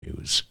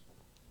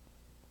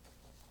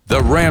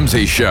The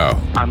Ramsey Show.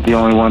 I'm the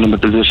only one in the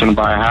position to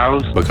buy a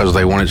house. Because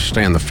they wanted to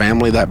stay in the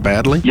family that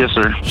badly? Yes,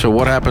 sir. So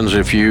what happens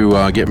if you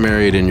get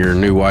married and your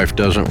new wife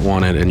doesn't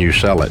want it and you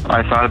sell it?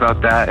 I thought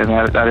about that, and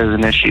that is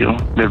an issue.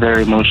 They're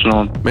very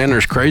emotional. Man,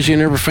 there's crazy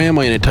in every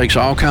family, and it takes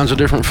all kinds of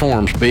different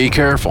forms. Be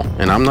careful.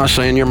 And I'm not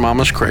saying your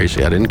mama's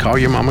crazy. I didn't call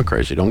your mama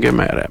crazy. Don't get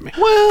mad at me.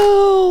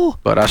 Well,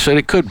 But I said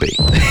it could be.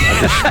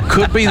 It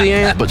could be the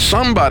answer, but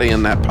somebody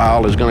in that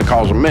pile is going to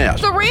cause a mess.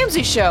 The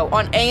Ramsey Show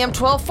on AM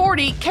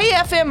 1240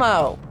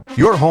 KFMO.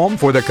 Your home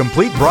for the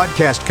complete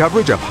broadcast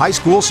coverage of high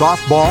school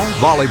softball,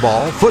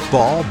 volleyball,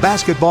 football,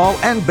 basketball,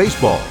 and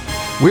baseball.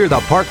 We're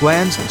the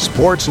Parkland's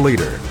sports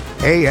leader.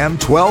 AM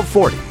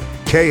 1240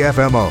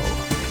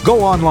 KFMO.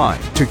 Go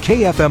online to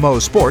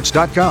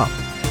KFMOsports.com.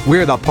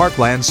 We're the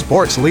Parkland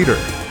sports leader.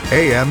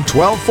 AM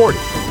 1240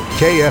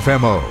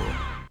 KFMO.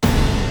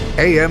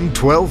 AM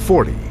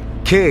 1240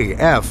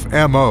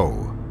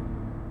 KFMO.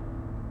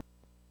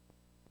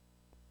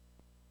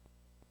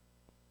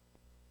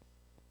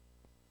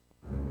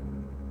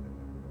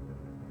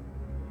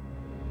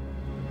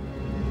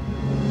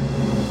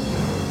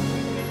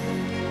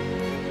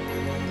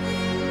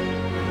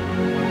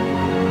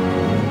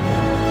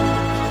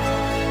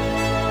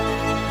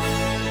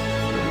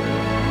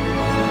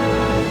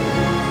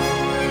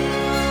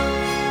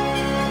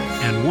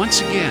 And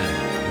once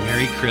again,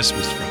 Merry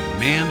Christmas from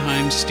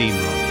Mannheim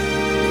Steamroller.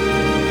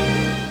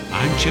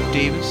 I'm Chip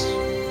Davis,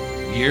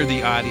 you're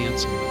the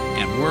audience,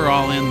 and we're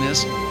all in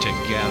this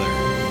together.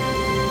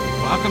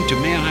 Welcome to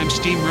Mannheim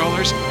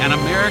Steamrollers and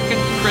American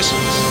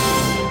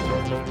Christmas.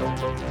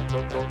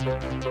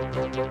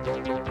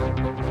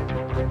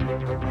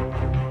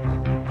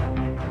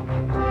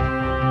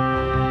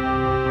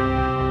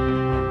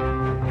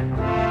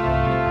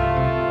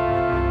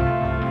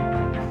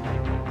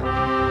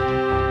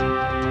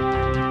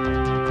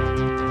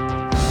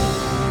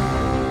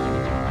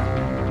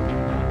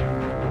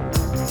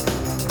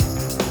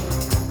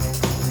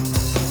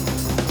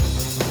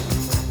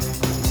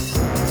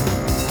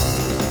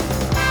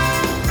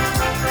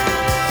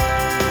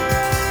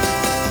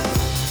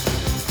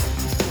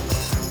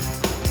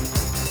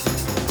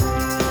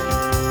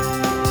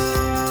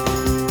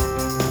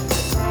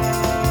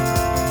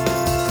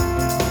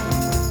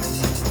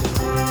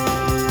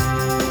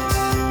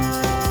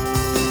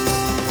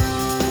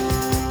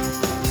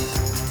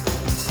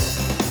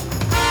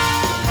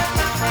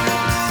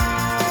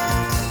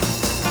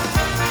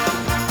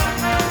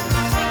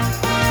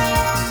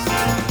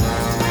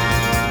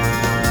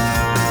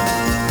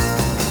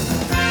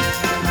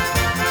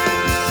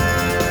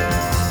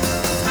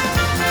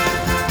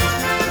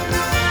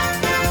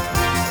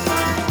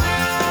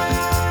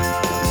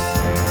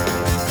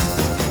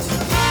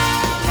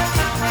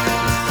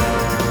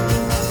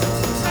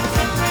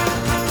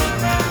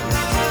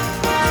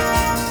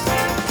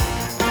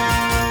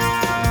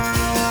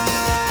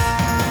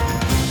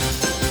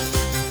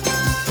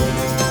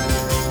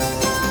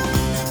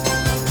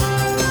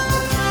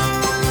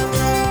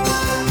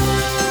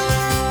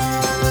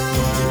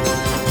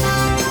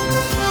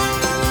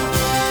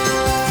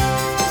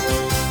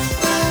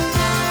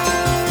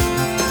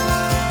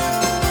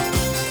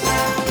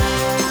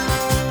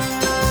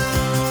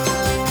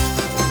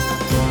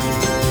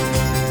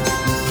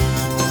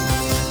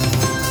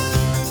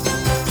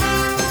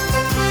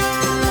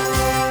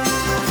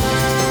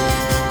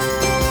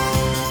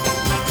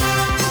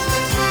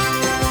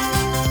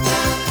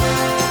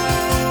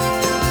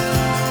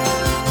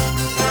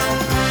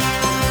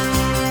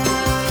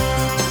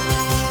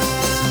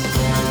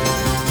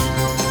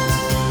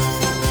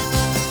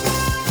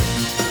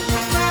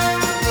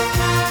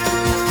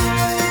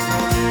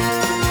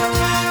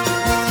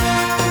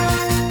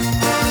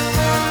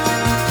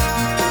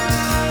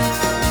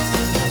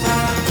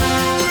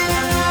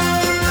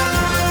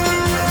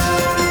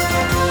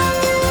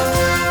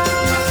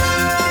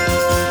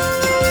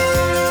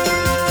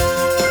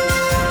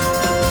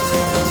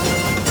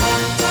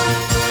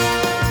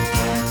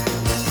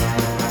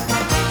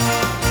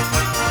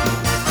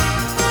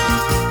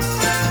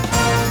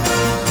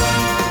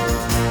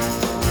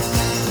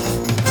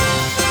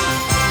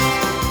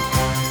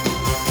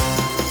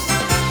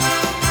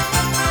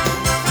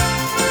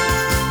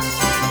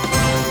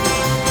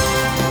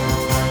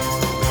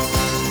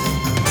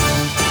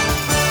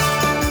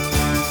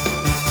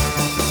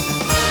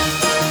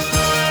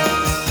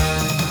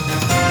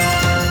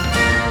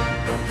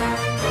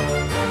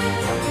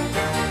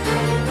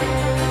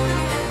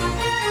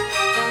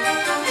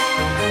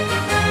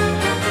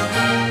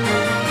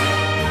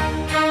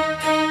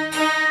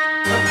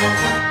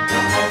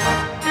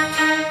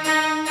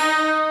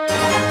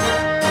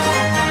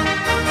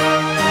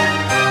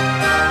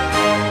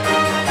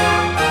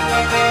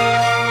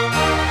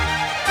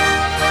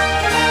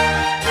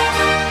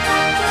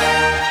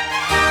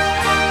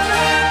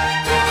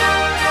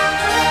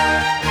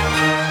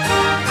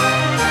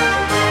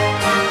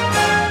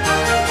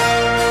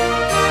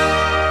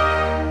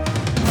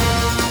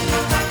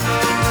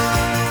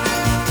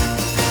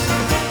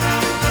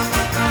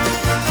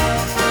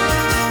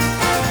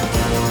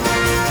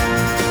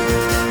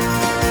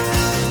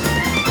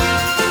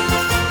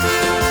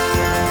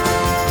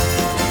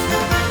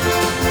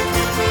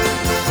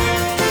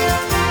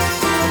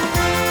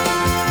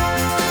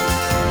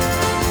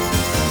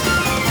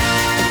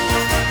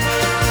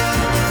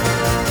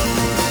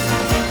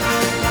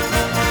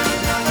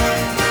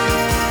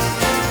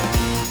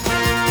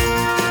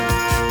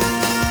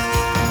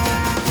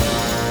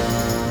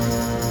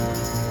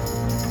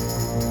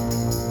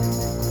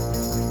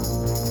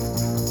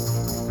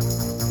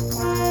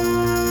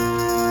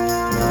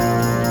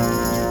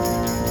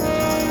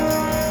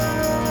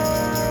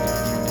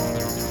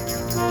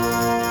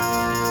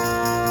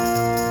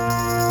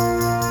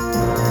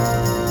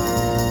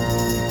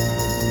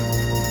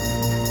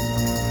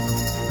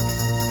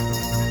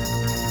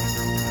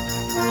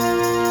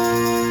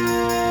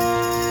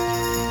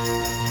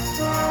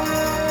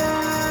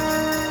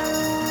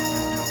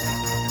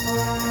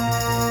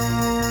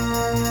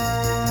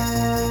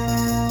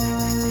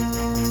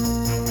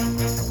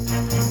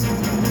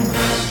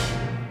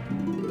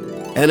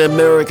 An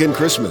American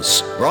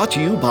Christmas, brought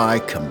to you by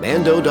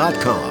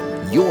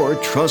Commando.com, your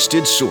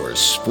trusted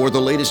source for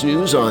the latest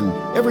news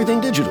on everything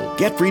digital.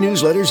 Get free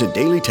newsletters and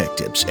daily tech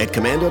tips at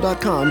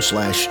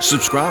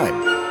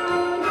Commando.com/subscribe.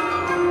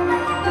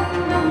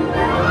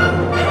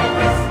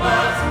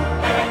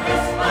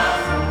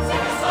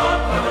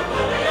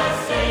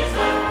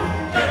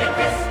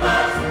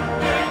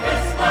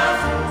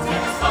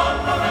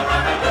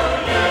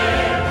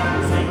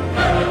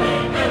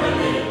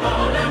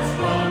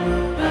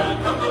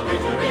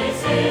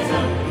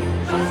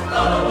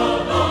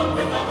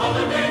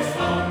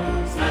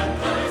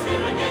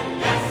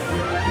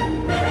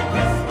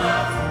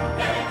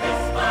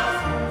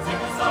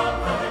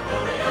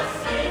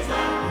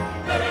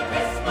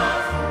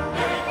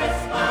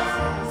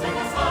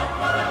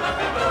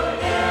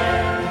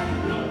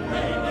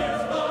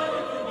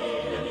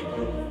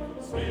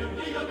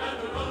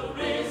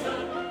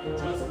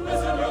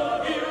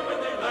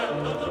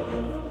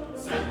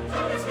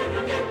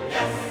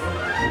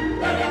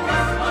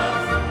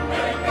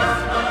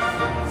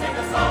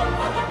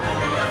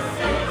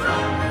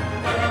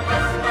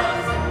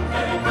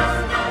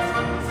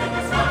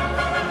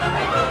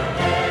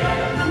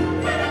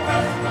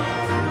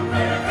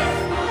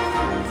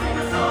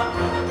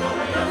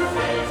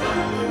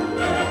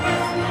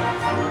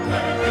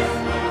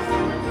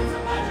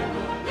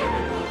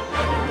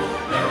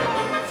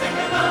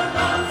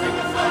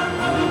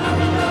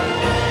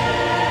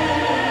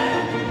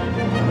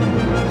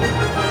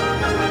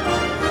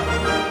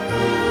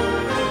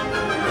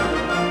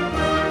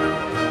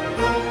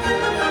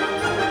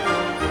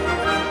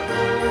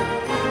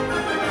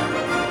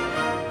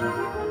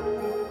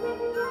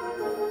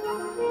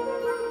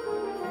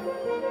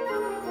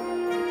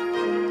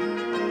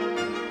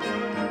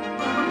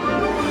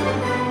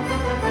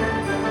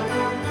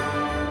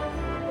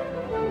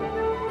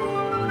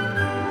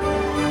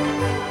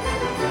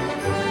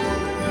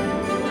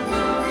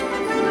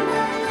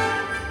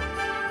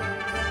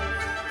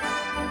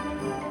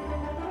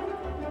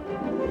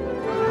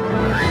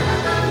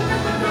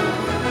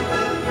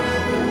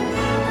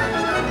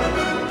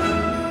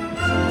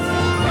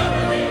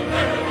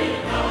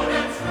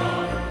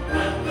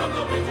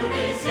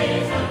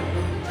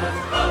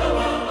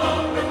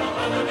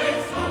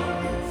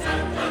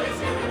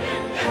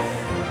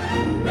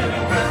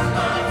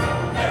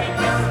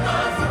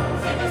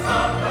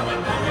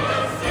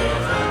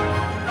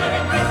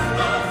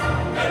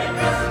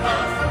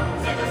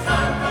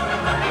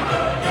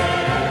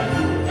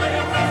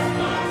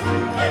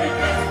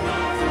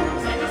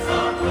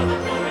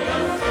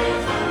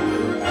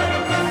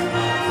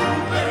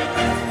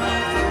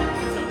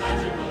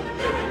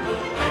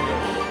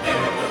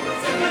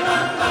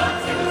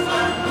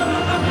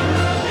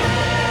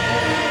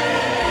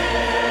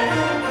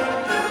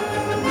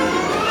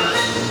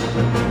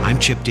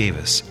 Chip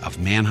Davis of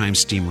Mannheim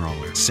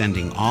Steamroller,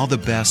 sending all the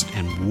best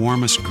and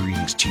warmest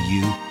greetings to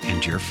you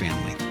and your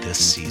family this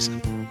season.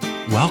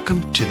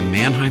 Welcome to the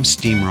Mannheim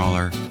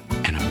Steamroller,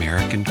 An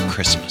American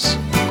Christmas.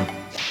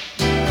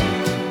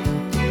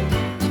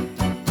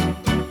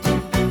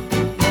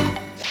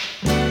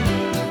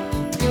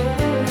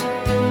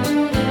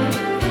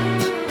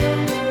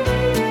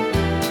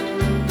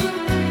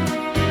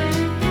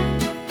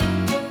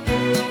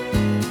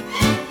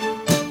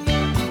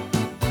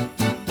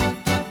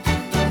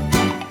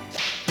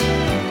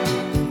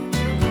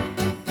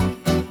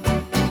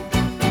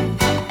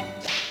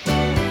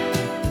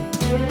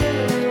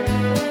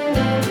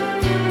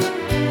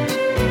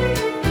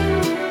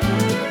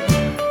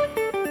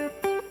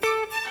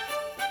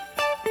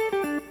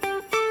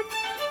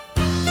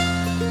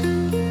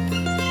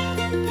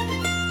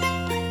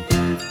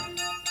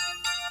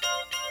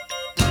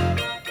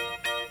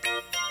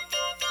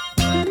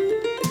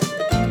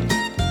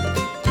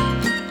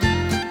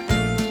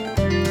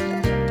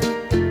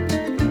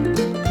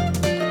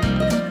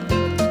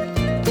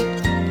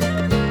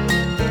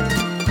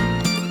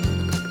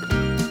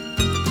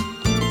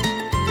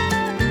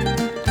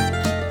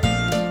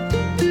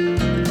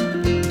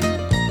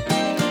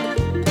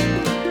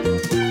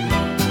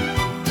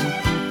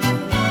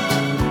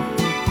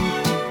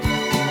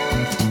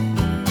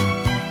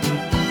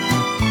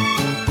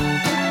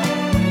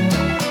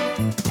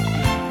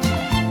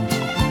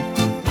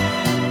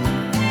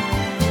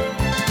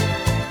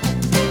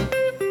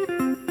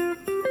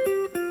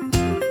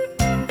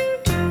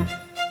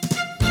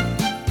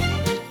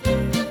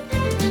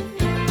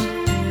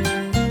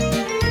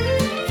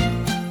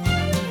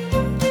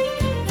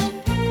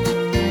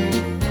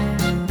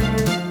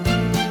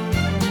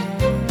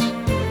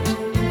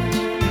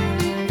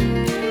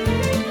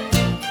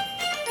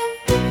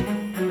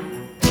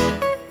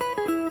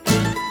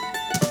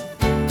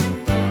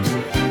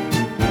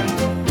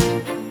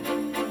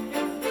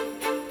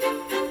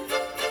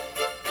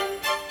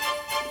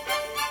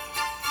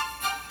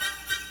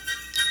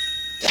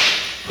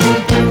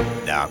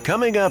 Now,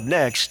 coming up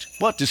next,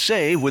 what to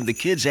say when the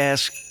kids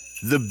ask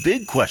the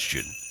big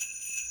question.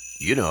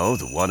 You know,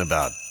 the one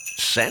about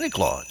Santa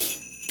Claus.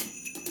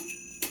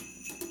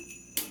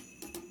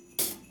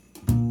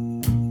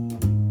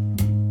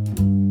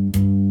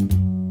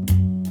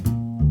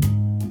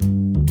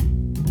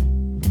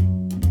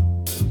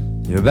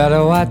 You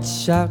better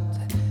watch out,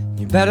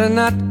 you better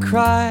not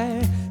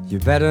cry, you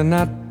better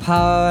not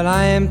pout,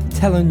 I am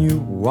telling you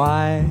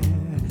why.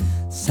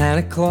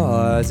 Santa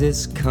Claus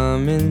is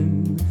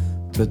coming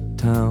to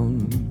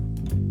town.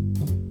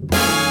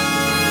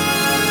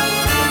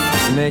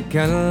 He's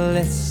making a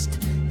list,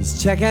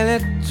 he's checking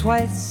it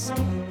twice.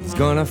 He's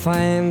gonna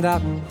find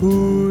out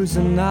who's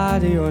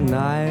naughty or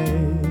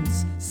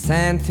nice.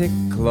 Santa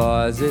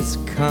Claus is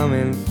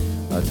coming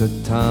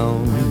to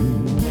town.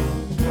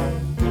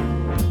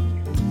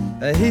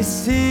 He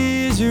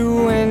sees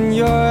you when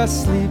you're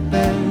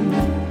sleeping,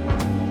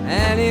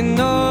 and he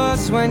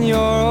knows when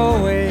you're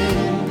awake.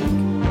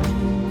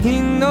 He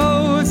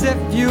knows if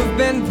you've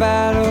been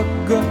bad or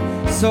good,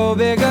 so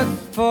be good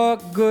for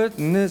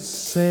goodness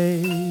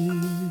sake.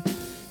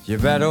 You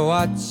better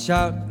watch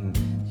out,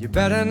 you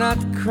better not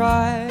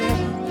cry,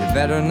 you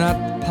better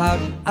not pout,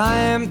 I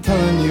am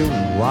telling you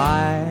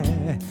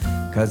why.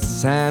 'Cause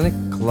Santa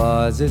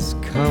Claus is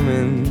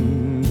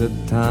coming to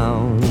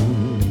town.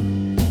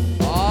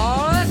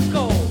 Oh, let's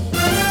go!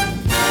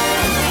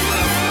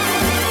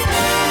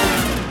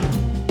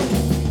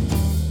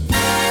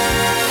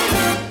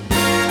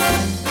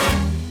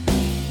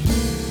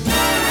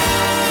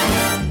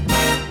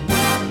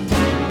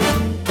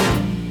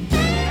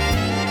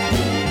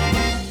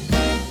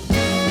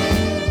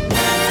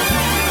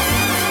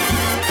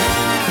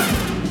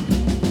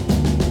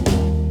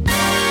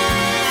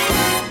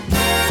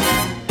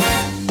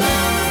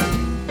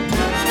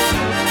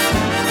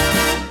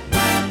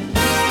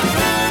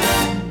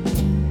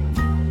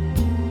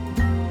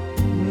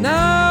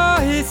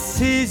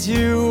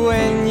 You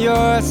when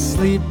you're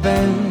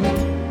sleeping,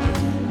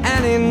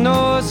 and he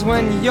knows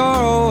when you're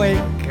awake.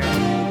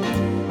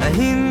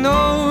 He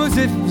knows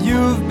if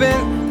you've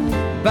been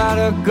bad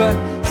or good,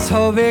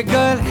 so be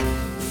good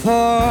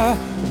for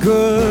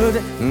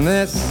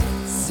goodness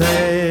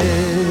sake.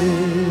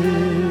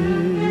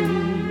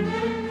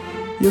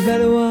 You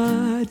better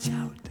watch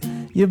out,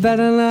 you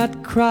better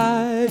not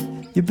cry,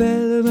 you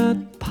better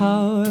not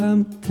pout,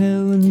 I'm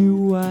telling you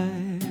why.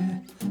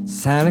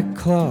 Santa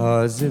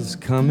Claus is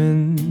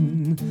coming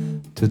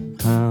to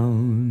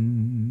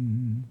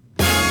town.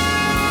 You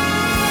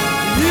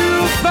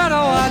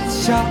better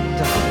watch out,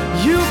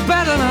 you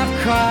better not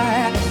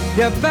cry,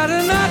 you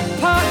better not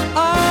pout,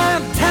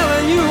 I'm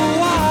telling you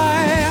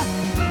why.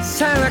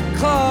 Santa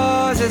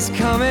Claus is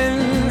coming,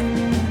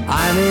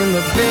 I mean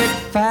the big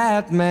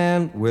fat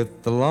man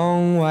with the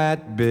long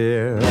white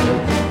beard.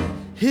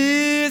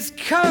 He's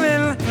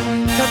coming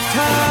to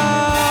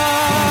town.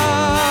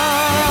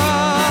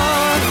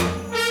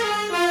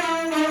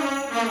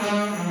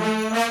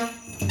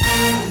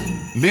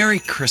 Merry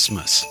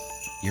Christmas.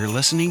 You're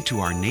listening to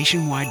our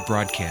nationwide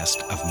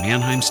broadcast of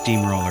Mannheim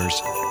Steamrollers'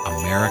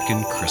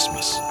 American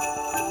Christmas.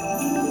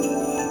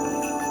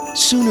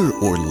 Sooner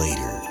or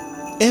later,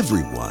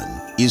 everyone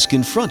is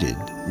confronted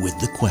with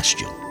the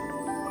question,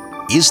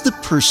 is the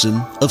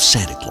person of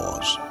Santa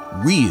Claus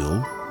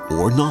real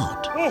or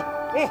not?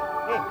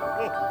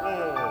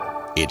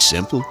 It's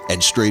simple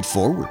and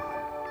straightforward,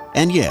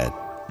 and yet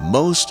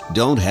most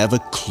don't have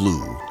a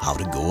clue how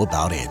to go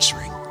about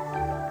answering.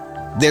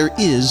 There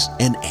is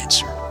an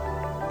answer,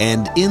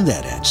 and in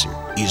that answer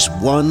is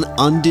one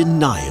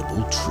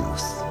undeniable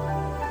truth.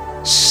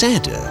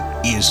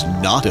 Santa is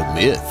not a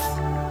myth.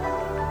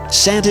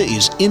 Santa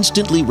is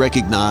instantly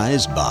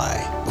recognized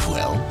by,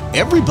 well,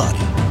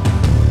 everybody.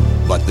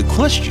 But the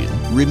question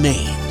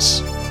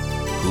remains,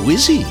 who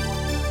is he?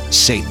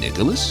 St.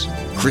 Nicholas?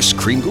 Kris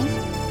Kringle?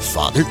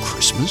 Father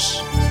Christmas?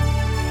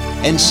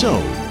 And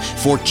so,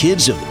 for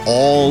kids of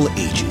all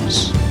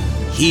ages,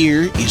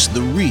 here is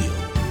the real,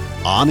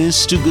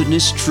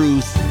 honest-to-goodness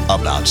truth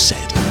about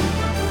Santa.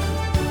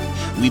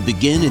 We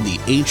begin in the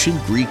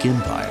ancient Greek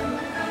Empire.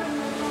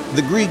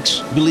 The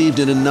Greeks believed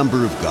in a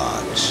number of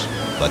gods,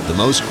 but the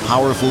most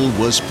powerful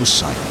was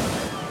Poseidon,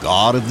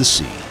 god of the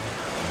sea.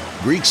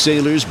 Greek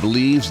sailors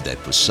believed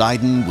that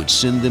Poseidon would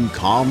send them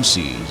calm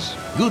seas,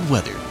 good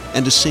weather,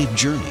 and a safe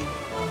journey.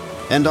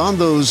 And on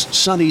those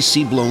sunny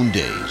sea-blown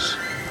days,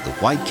 the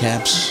white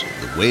caps,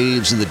 the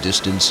waves in the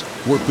distance,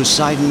 were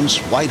Poseidon's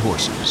white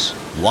horses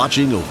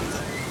watching over them.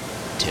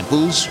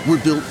 Temples were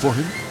built for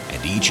him,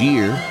 and each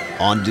year,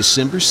 on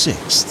December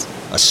 6th,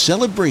 a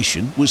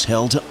celebration was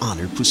held to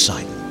honor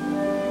Poseidon.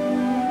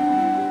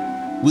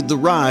 With the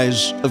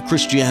rise of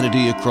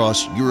Christianity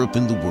across Europe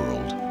and the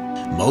world,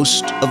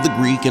 most of the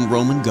Greek and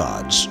Roman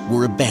gods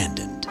were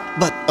abandoned.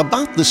 But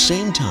about the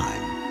same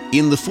time,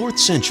 in the 4th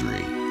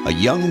century, a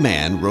young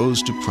man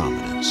rose to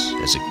prominence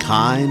as a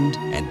kind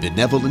and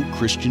benevolent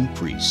Christian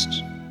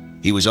priest.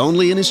 He was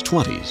only in his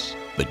 20s,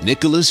 but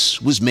Nicholas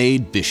was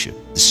made bishop,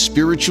 the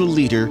spiritual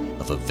leader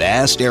of a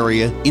vast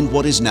area in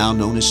what is now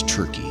known as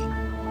Turkey.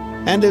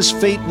 And as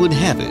fate would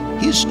have it,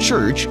 his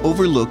church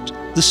overlooked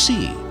the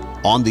sea,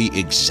 on the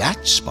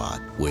exact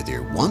spot where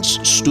there once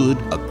stood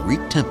a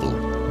Greek temple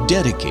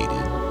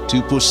dedicated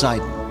to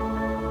Poseidon.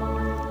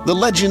 The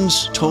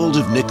legends told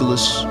of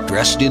Nicholas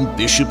dressed in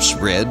bishop's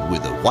red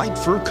with a white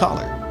fur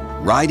collar,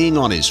 riding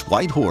on his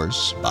white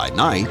horse by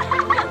night,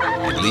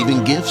 and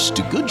leaving gifts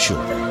to good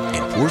children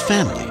and poor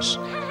families,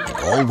 and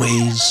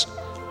always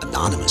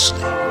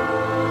anonymously.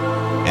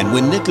 And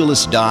when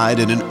Nicholas died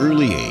at an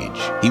early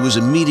age, he was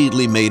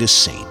immediately made a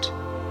saint,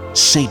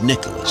 Saint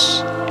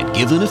Nicholas, and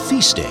given a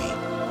feast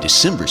day,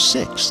 December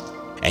 6th.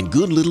 And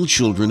good little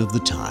children of the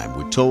time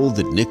were told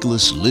that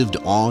Nicholas lived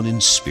on in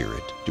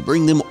spirit to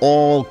bring them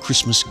all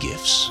Christmas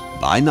gifts,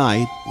 by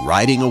night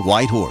riding a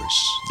white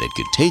horse that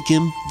could take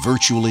him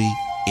virtually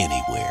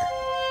anywhere.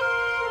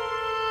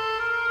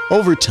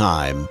 Over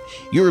time,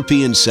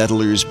 European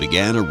settlers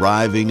began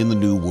arriving in the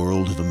New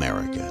World of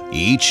America,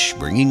 each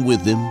bringing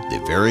with them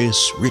their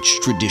various rich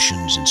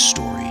traditions and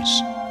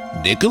stories.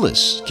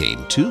 Nicholas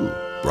came too,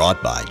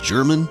 brought by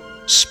German,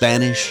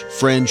 Spanish,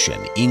 French,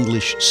 and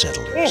English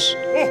settlers.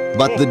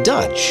 But the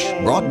Dutch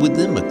brought with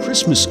them a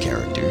Christmas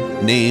character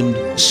named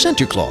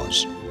Santa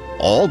Claus,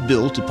 all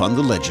built upon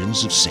the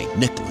legends of St.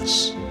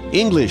 Nicholas.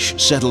 English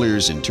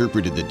settlers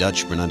interpreted the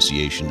Dutch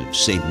pronunciation of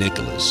St.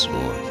 Nicholas,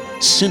 or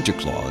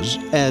Sinterklaas,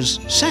 as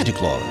Santa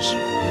Claus.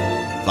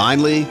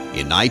 Finally,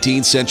 in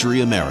 19th century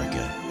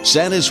America,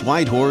 Santa's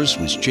white horse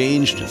was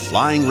changed to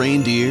flying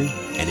reindeer,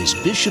 and his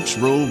bishop's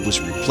robe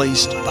was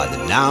replaced by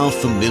the now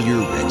familiar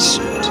red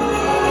suit.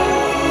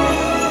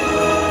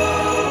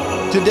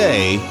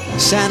 Today,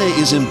 Santa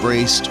is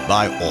embraced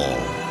by all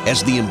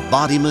as the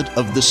embodiment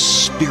of the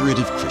spirit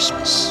of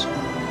Christmas.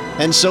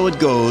 And so it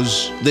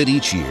goes that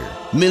each year,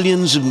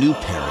 millions of new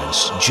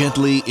parents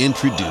gently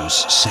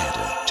introduce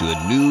Santa to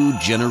a new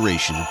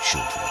generation of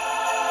children.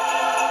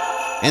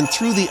 And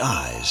through the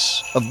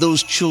eyes of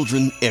those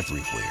children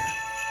everywhere,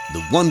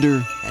 the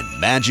wonder and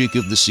magic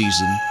of the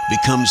season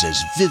becomes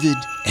as vivid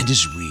and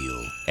as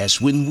real as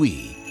when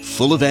we,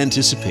 full of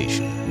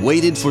anticipation,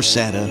 waited for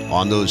Santa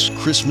on those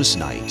Christmas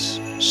nights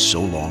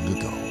so long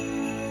ago.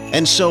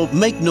 And so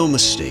make no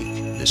mistake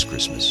this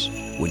Christmas,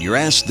 when you're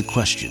asked the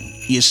question,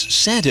 is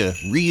Santa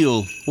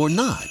real or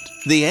not?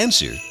 The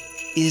answer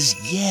is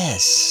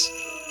yes.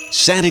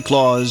 Santa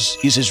Claus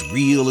is as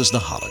real as the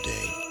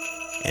holiday,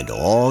 and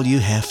all you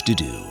have to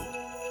do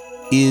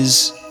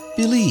is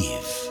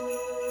believe.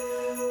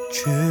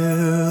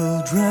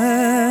 Children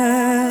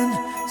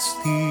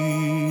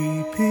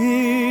sleeping,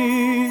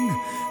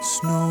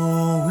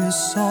 snow is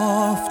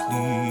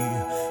softly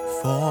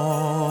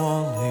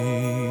falling,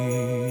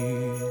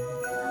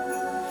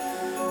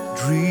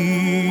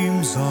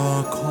 dreams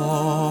are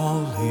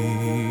calling,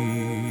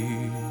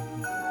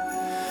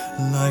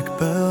 like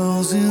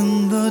bells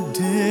in the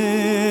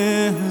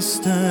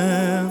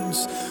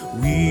distance.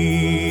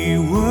 We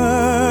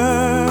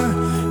were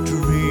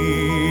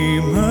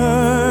dreamers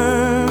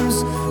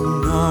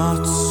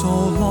not so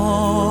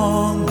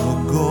long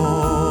ago,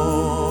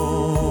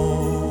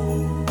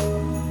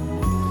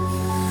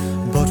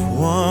 but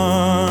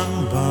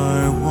one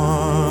by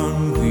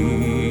one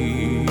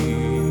we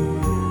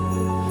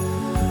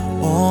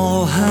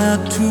all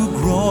had to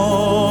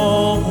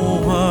grow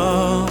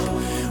up.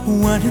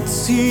 When it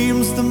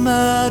seems the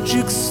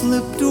magic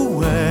slipped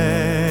away,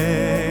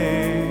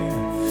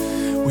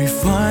 we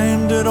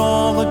find it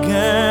all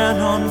again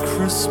on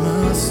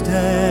Christmas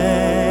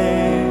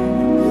Day.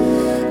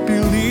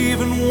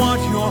 Believe in what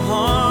your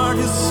heart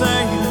is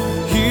saying,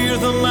 hear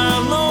the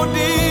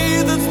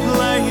melody that's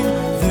playing.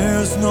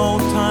 There's no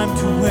time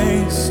to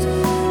waste,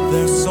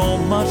 there's so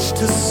much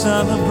to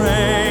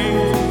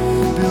celebrate.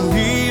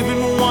 Believe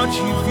in what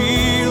you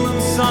feel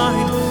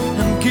inside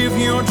and give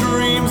your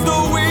dreams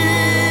the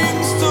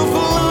wings to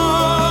fly.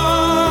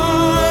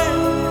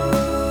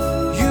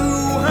 You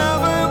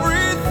have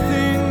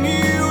everything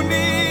you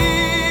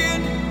need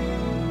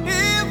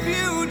if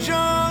you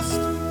just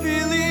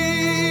believe.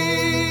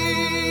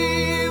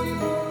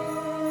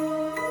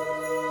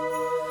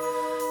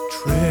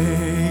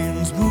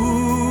 Trains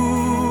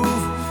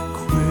move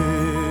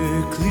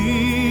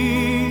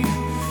quickly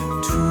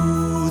to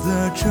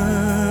the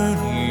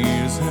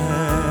journey's end.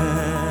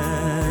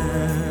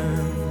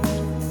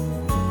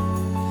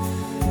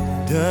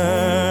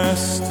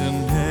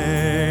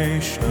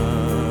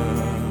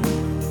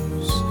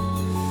 Destinations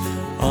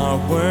are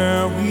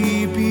where we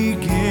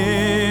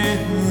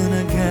begin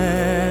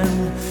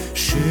again.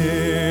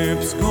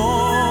 Ships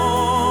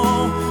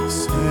go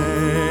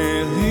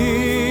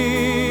sailing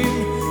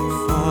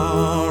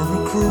far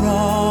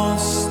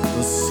across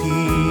the sea,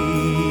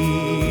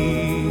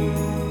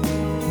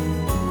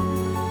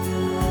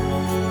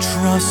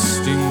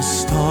 trusting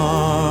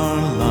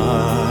starlight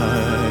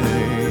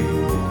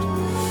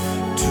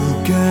to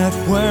get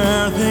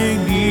where they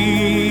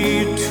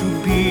need to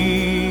be.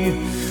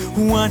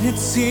 When it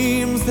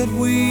seems that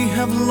we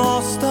have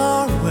lost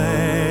our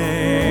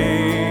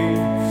way,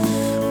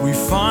 we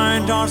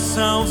find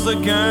ourselves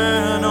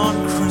again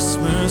on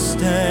Christmas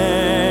Day.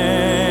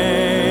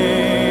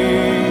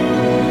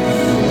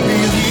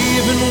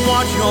 Believe in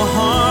what your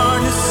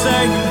heart is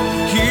saying,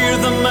 hear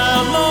the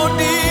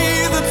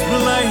melody that's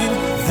playing.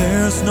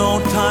 There's no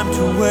time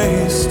to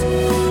waste,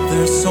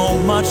 there's so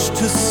much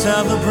to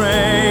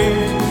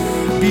celebrate.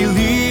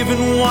 Believe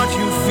in what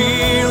you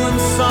feel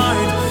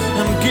inside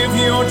and give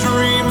your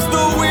dreams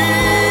the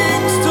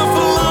wings to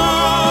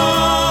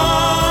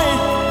fly.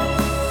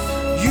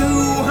 You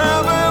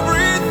have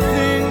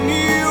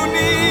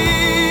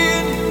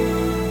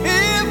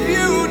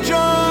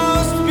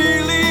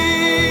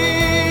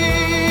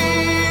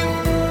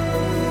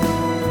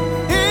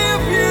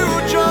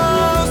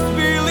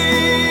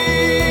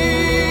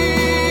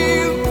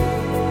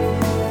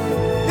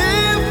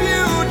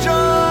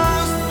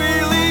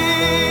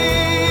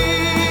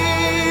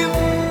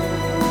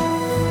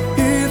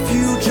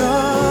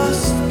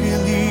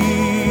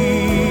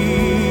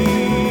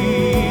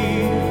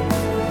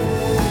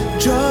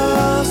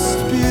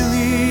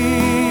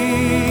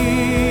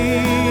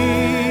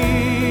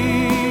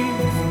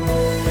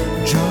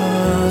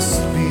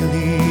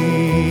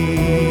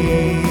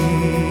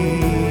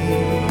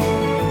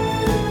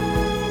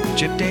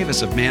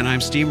Davis of Mannheim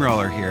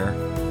Steamroller here.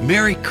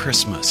 Merry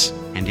Christmas!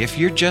 And if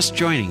you're just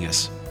joining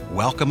us,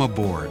 welcome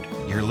aboard.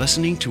 You're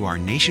listening to our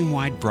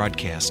nationwide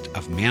broadcast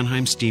of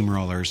Mannheim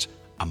Steamroller's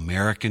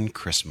American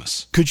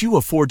Christmas. Could you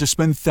afford to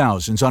spend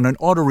thousands on an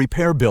auto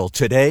repair bill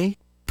today?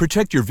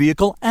 Protect your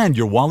vehicle and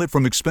your wallet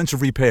from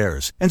expensive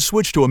repairs and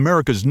switch to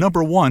America's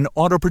 #1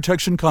 auto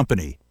protection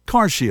company,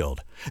 CarShield.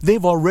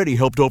 They've already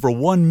helped over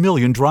 1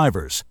 million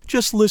drivers.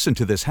 Just listen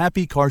to this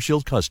happy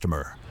CarShield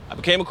customer. I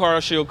became a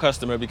CarShield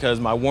customer because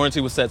my warranty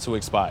was set to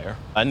expire.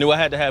 I knew I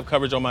had to have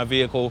coverage on my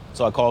vehicle,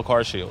 so I called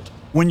CarShield.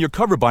 When you're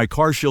covered by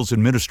CarShield's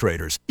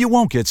administrators, you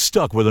won't get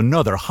stuck with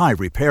another high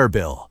repair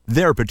bill.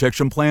 Their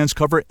protection plans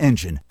cover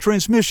engine,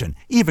 transmission,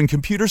 even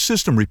computer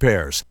system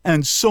repairs,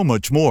 and so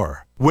much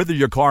more. Whether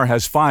your car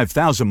has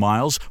 5,000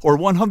 miles or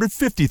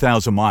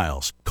 150,000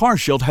 miles,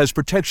 CarShield has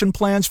protection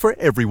plans for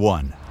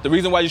everyone. The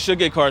reason why you should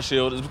get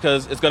CarShield is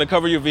because it's going to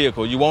cover your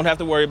vehicle. You won't have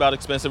to worry about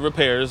expensive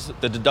repairs,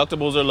 the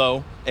deductibles are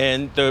low,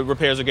 and the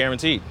repairs are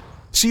guaranteed.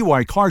 See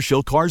why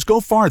CarShield cars go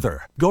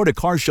farther. Go to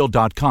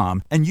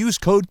carshield.com and use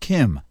code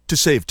KIM to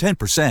save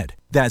 10%.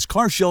 That's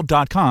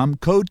carshield.com,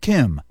 code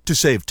KIM to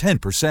save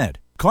 10%.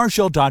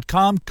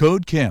 carshield.com,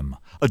 code KIM.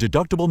 A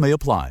deductible may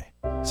apply.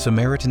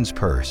 Samaritan's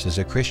Purse is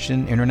a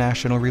Christian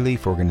international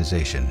relief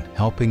organization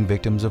helping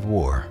victims of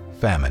war,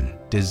 famine,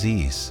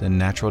 disease, and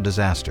natural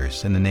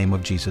disasters in the name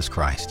of Jesus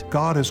Christ.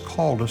 God has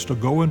called us to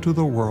go into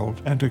the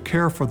world and to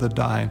care for the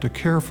dying, to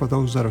care for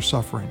those that are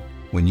suffering.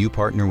 When you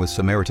partner with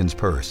Samaritan's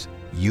Purse,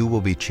 you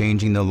will be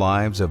changing the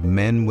lives of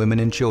men, women,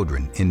 and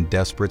children in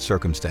desperate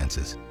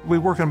circumstances. We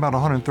work in about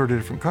 130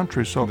 different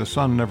countries, so the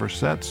sun never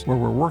sets where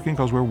we're working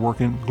because we're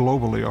working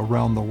globally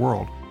around the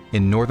world.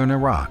 In northern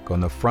Iraq,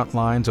 on the front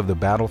lines of the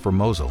battle for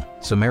Mosul,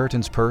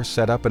 Samaritan's Purse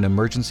set up an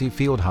emergency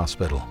field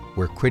hospital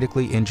where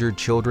critically injured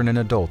children and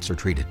adults are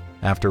treated.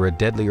 After a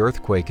deadly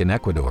earthquake in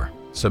Ecuador,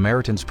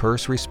 Samaritan's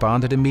Purse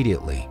responded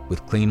immediately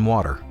with clean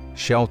water,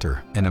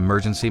 shelter, and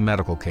emergency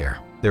medical care.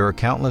 There are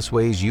countless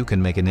ways you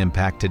can make an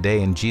impact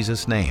today in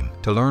Jesus' name.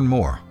 To learn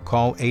more,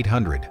 call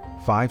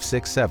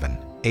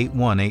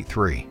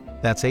 800-567-8183.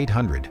 That's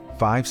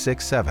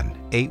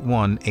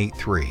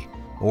 800-567-8183.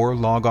 Or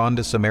log on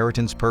to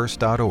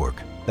SamaritansPurse.org.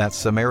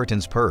 That's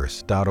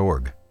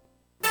SamaritansPurse.org.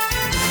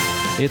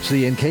 It's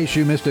the In Case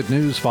You Missed It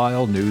news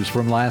file, news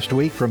from last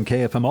week from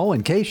KFMO.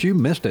 In case you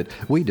missed it,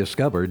 we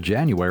discovered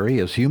January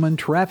is Human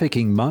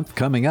Trafficking Month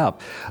coming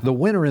up. The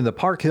winner in the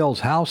Park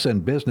Hills House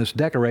and Business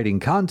Decorating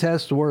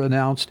Contest were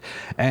announced,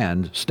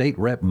 and State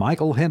Rep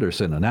Michael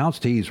Henderson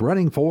announced he's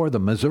running for the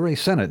Missouri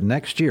Senate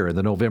next year in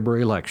the November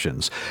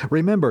elections.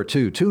 Remember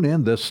to tune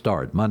in this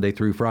start Monday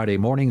through Friday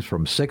mornings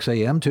from 6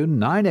 a.m. to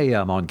 9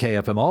 a.m. on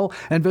KFMO,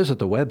 and visit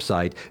the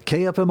website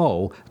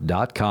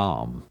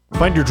kfmo.com.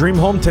 Find your dream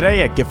home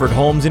today at Gifford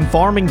Homes in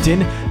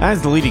Farmington.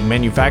 As the leading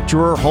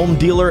manufacturer, home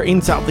dealer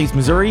in Southeast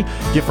Missouri,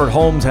 Gifford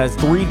Homes has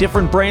 3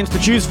 different brands to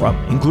choose from,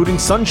 including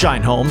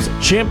Sunshine Homes,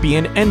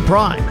 Champion, and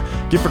Prime.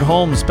 Gifford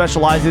Homes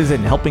specializes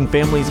in helping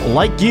families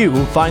like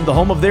you find the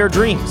home of their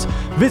dreams.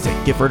 Visit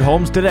Gifford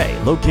Homes today,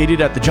 located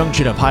at the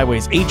junction of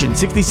Highways H and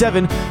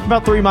 67,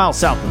 about 3 miles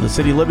south of the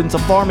city limits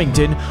of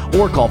Farmington,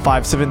 or call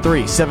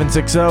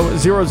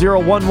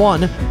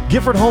 573-760-0011.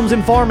 Gifford Homes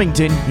in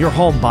Farmington, your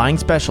home buying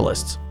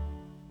specialists.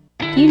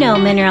 You know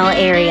Mineral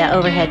Area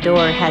Overhead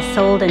Door has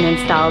sold and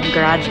installed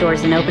garage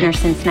doors and openers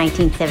since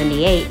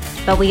 1978,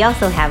 but we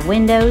also have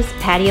windows,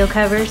 patio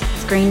covers,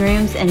 screen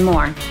rooms, and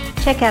more.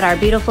 Check out our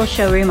beautiful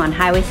showroom on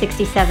Highway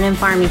 67 in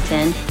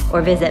Farmington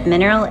or visit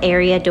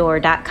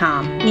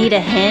mineralareadoor.com. Need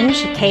a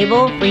hinge,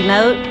 cable,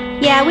 remote?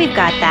 Yeah, we've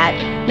got that.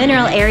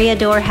 Mineral Area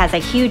Door has a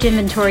huge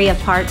inventory of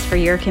parts for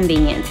your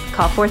convenience.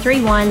 Call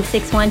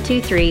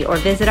 431-6123 or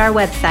visit our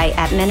website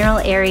at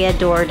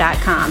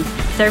mineralareadoor.com.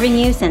 Serving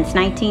you since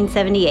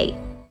 1978.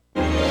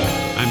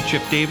 I'm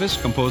Chip Davis,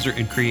 composer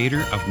and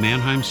creator of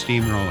Mannheim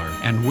Steamroller,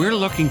 and we're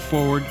looking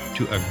forward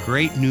to a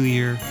great new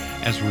year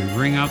as we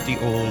ring out the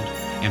old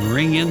and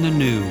ring in the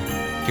new.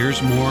 Here's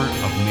more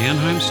of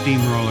Mannheim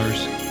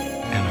Steamrollers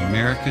and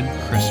American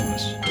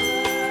Christmas.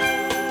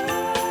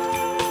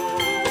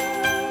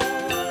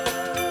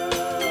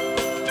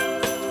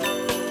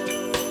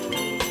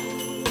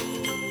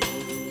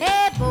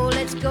 Hey, Bo,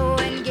 let's go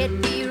and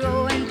get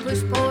B-roll and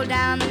push pole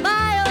down the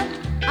mile.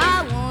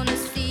 I wanna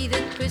see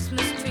the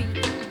Christmas tree,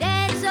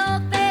 dance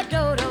off their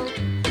dodo,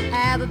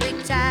 have a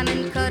big time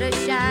and cut a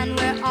shine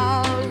where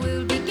all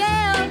will be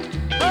gay.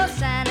 Oh,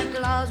 Santa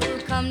Claus will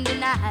come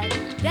tonight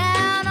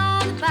down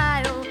on the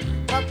bayou.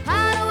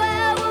 Papa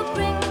Noel will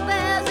bring the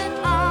bells and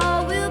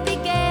all will be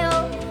gay.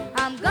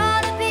 I'm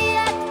gonna be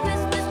at the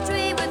Christmas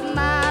tree with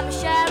Mama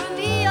Sharon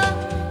Mia.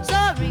 So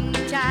ring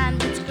the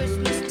chimes, it's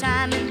Christmas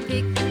time, and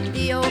pick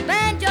the old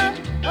banjo.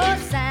 Oh,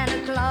 Santa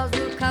Claus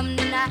will come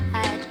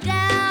tonight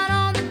down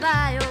on the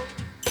bayou.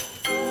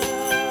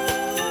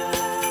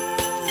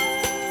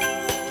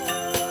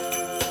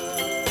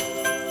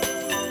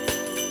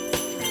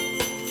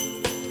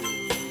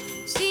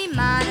 See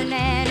mine and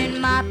Nan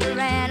and my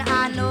parent.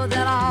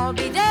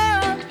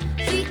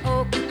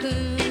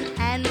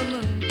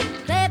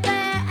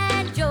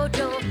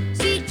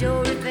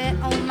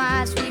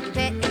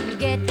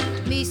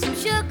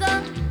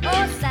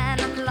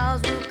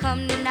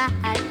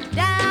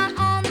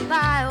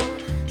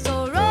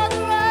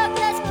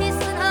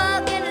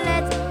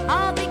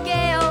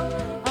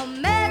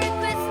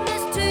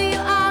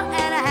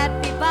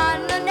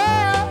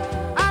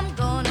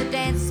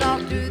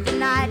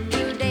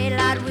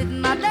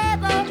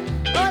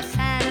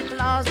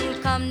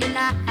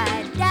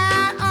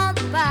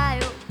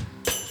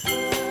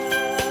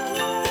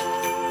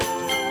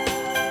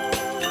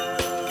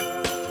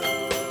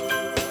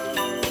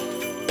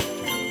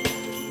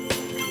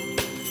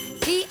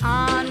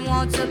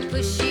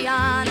 cushy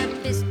on a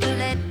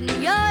pistolette and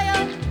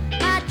yo-yo.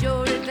 My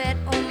Jory vet,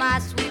 oh my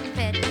sweet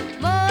pet,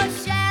 more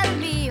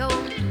Sharamio.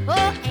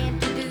 Oh,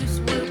 Aunt Deuce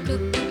will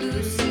cook the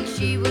goose and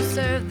she will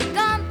serve the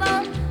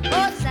gumbo.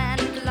 Oh,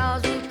 Santa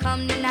Claus will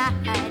come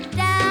tonight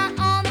down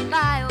on the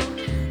bayou.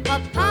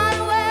 Papa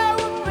Noel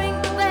will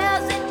ring the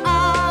bells and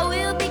all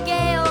will be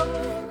gay. Oh,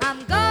 I'm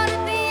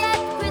gonna be at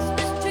the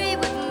Christmas tree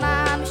with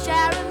Mama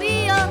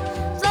Sharamio.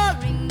 So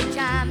ring the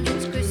chimes,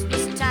 it's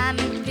Christmas time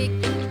and pick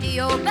the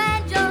old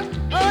banjo.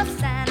 Oh,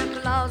 Santa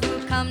Claus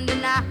will come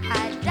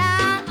tonight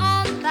down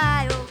on the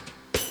bayou.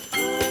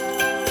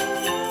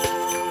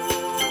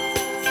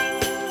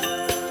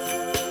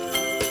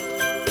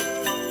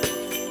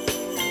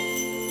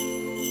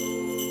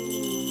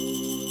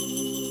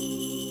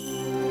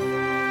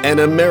 An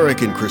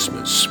American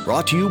Christmas,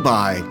 brought to you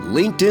by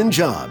LinkedIn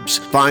Jobs.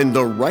 Find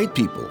the right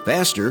people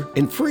faster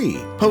and free.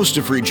 Post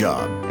a free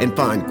job and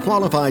find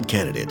qualified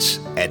candidates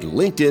at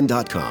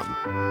linkedin.com.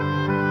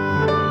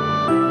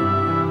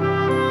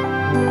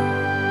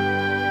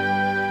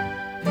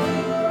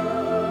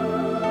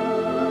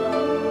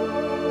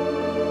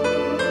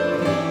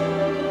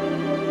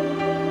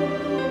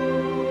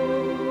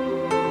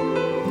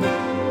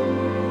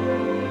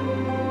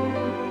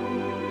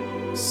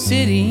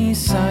 City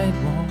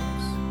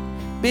sidewalks,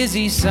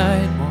 busy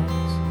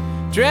sidewalks,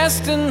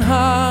 dressed in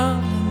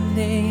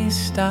holiday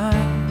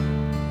style.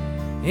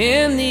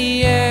 In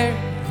the air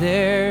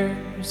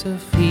there's a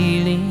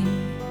feeling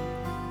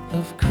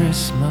of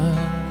Christmas.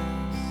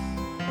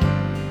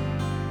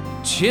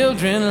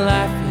 Children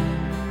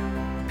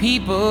laughing,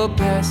 people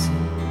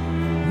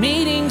passing,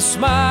 meeting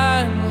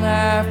smile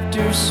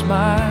after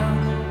smile.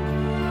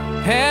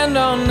 And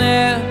on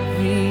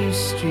every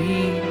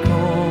street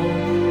corner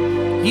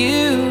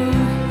you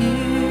hear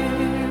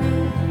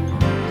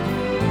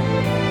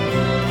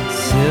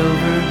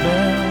silver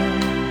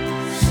bell,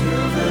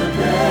 silver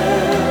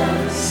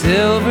bell,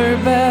 silver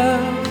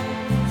bell,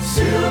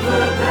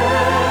 silver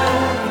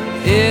bell.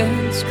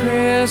 It's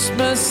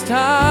Christmas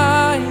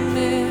time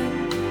in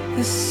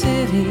the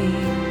city.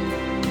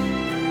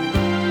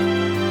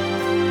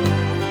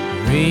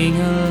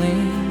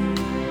 Ring-a-ling,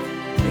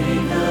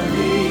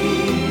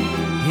 ring-a-ling,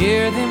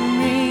 hear them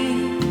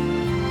ring,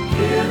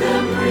 hear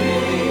them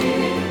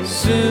ring.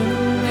 Soon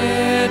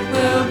it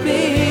will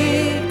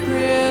be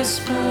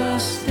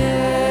Christmas Day.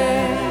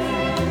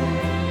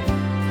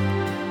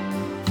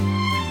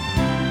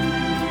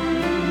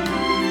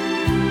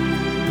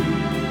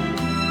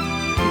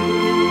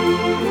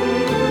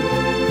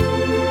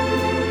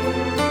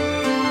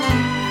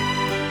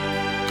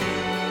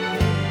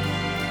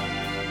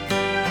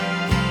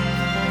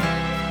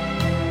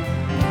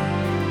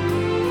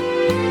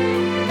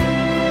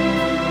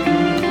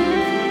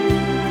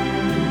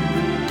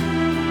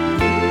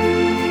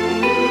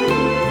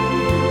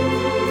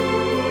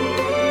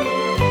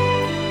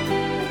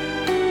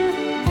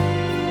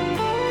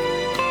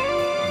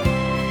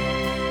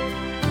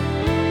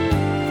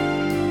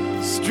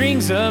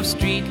 Strings of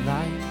street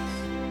lights,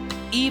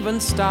 even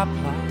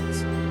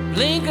stoplights,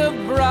 blink of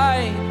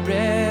bright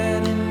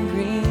red and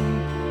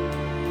green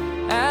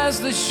as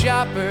the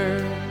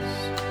shoppers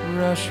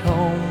rush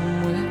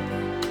home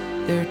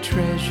with their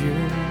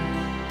treasures.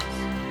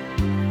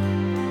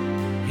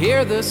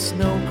 Hear the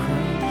snow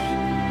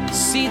crunch,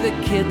 see the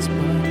kids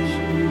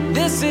bunch.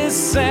 This is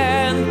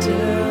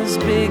Santa's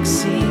big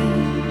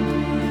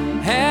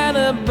scene, and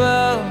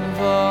above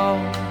all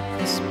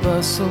this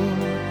bustle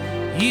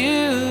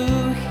you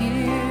hear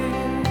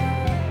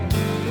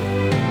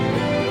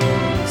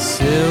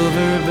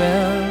silver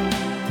bell,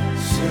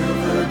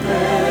 silver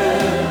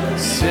bell,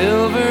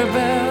 silver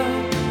bell,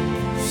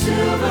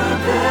 silver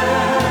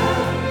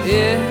bell.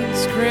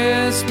 It's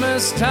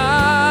Christmas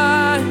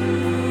time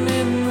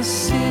in the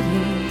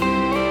city.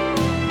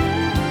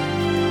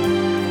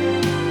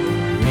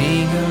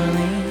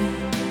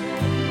 Ring-a-ling,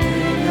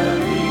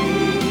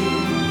 ring-a-ling,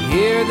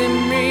 hear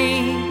them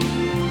ring,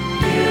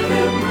 hear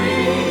them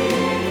ring.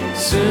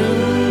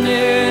 Soon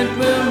it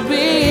will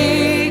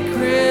be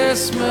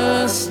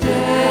Christmas Day.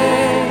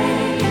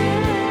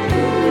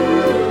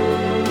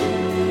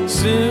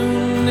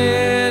 Soon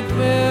it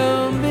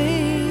will be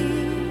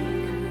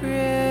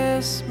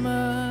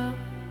Christmas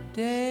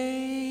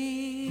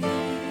Day.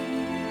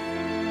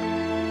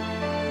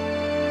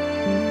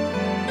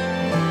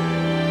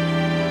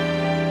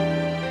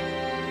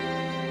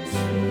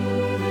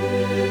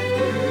 Soon it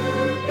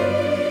will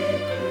be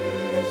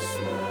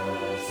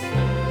Christmas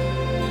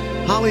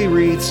Day. Holly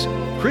wreaths,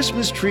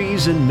 Christmas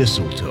trees, and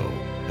mistletoe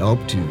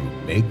help to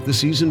make the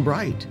season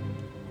bright.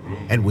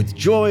 And with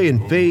joy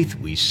and faith,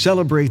 we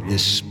celebrate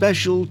this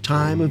special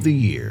time of the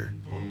year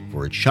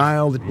for a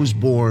child that was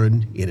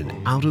born in an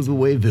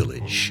out-of-the-way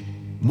village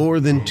more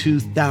than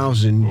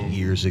 2,000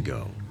 years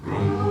ago.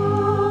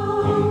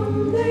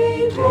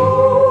 They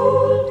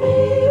told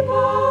me,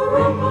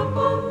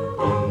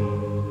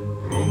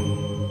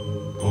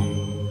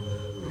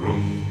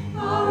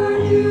 our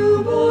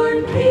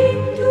newborn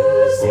king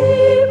to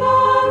see.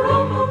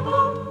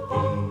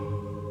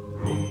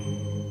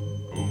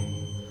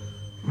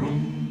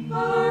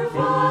 Our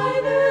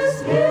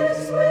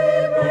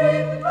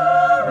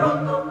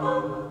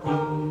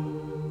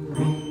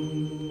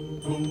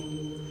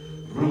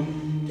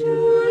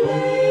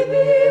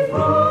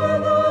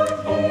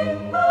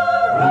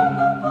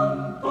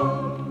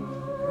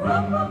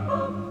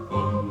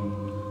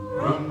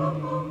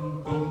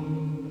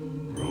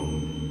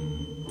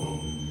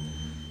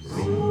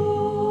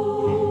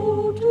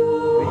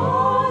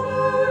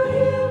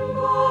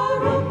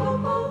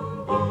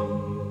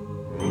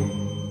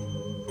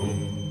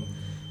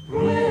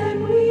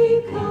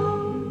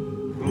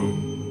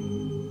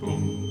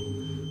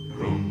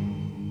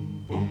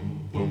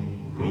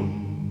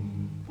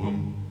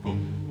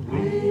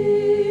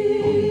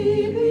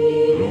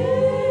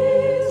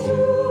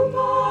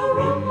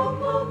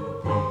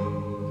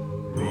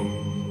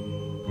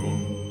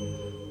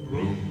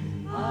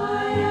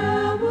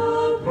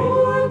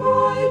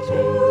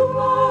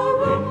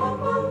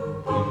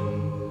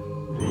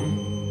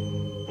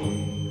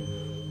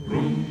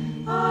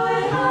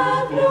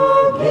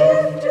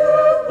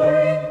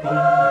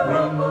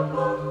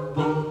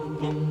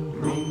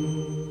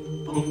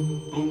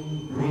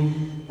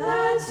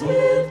That's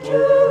it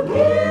to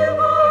give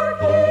our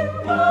King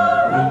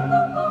a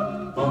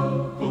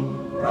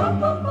rum-a-bum-bum,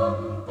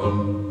 rum-a-bum-bum,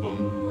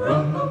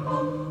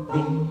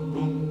 rum-a-bum-bum.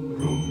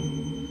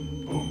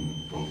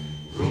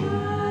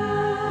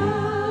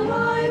 Shall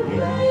I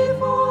play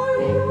for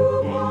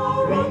you a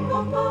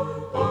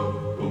rum-a-bum-bum,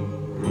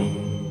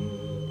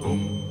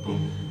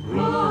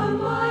 on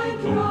my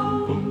drum?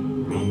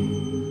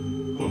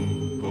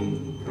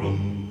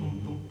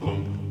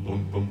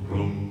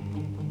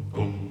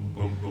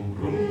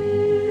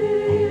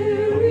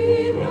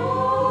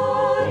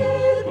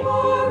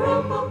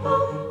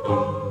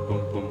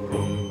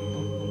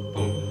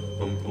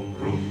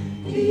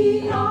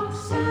 The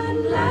ox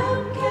and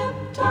lamb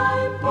kept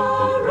time,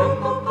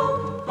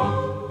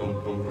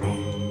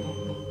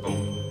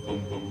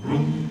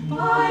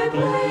 I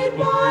played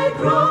my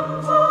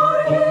drum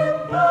for him,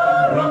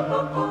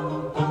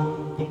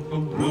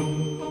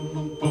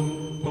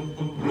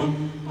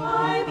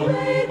 I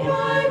played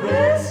my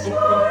best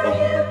for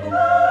him,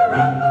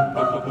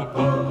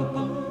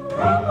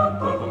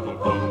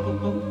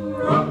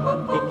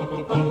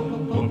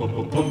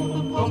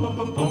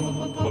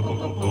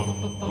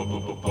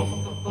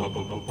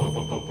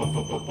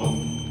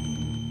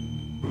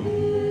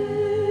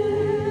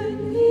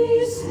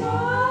 He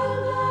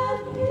smiled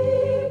at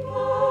me,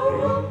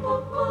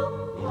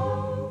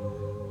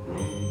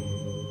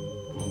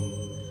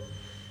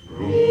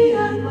 me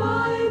and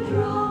my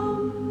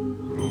drum.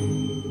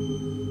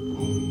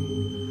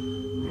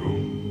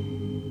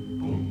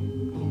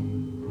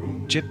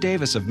 Chip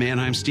Davis of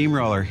Mannheim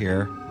Steamroller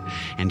here.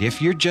 And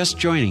if you're just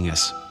joining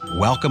us,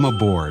 welcome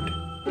aboard.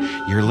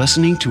 You're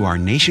listening to our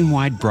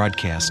nationwide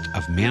broadcast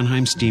of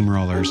Mannheim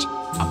Steamroller's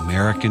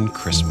American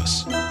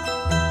Christmas.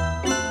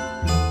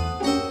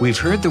 We've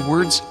heard the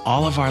words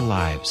all of our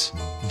lives.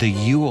 The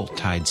Yule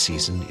tide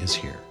season is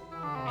here.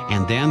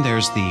 And then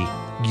there's the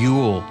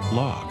Yule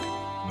log.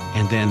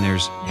 And then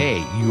there's,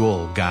 hey,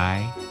 Yule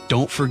guy,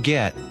 don't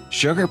forget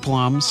sugar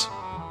plums.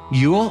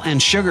 Yule and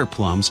sugar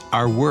plums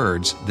are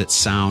words that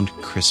sound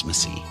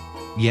Christmassy,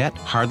 yet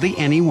hardly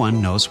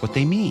anyone knows what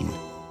they mean.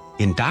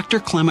 In Dr.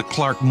 Clement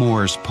Clark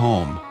Moore's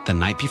poem, The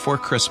Night Before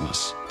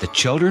Christmas, the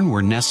children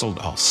were nestled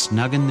all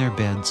snug in their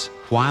beds,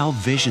 while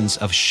visions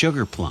of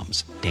sugar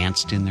plums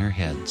danced in their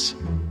heads.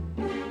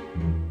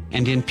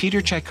 And in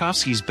Peter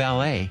Tchaikovsky's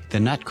ballet, The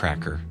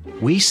Nutcracker,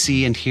 we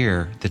see and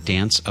hear the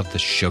dance of the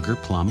sugar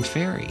plum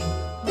fairy.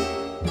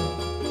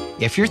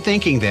 If you're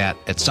thinking that,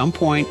 at some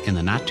point in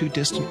the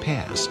not-too-distant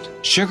past,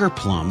 sugar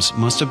plums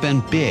must have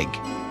been big,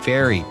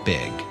 very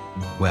big,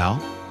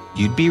 well,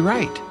 you'd be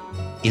right.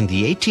 In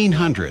the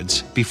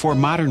 1800s, before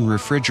modern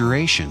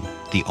refrigeration,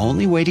 the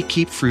only way to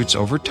keep fruits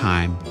over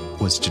time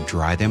was to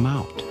dry them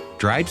out.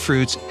 Dried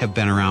fruits have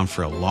been around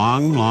for a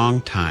long,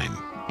 long time.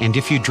 And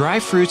if you dry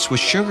fruits with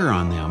sugar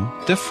on them,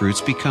 the fruits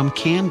become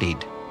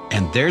candied.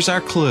 And there's our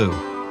clue.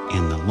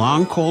 In the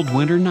long, cold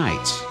winter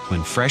nights,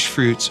 when fresh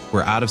fruits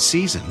were out of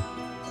season,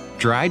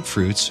 dried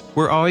fruits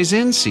were always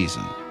in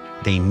season.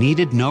 They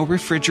needed no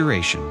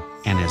refrigeration,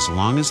 and as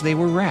long as they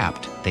were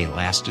wrapped, they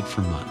lasted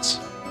for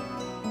months.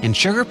 And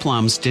sugar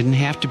plums didn't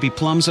have to be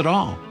plums at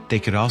all. They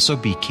could also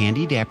be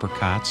candied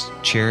apricots,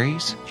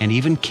 cherries, and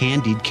even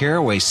candied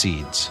caraway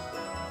seeds.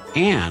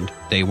 And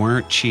they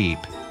weren't cheap,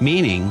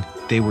 meaning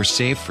they were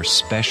saved for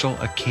special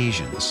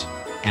occasions.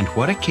 And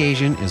what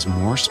occasion is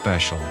more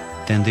special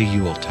than the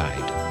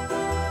Yuletide?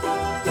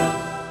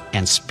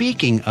 And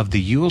speaking of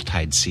the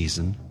Yuletide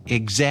season,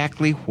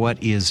 exactly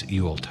what is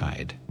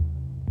Yuletide?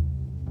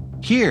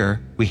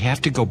 Here, we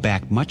have to go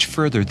back much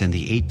further than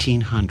the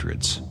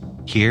 1800s.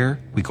 Here,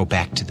 we go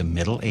back to the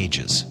Middle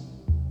Ages.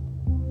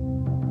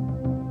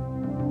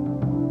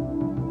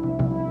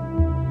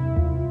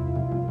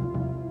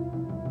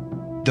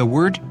 The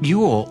word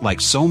Yule, like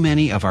so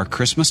many of our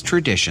Christmas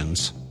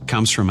traditions,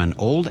 comes from an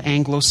old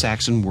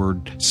Anglo-Saxon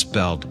word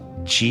spelled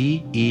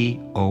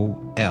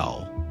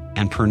G-E-O-L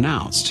and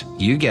pronounced,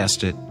 you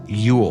guessed it,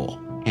 Yule.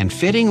 And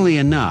fittingly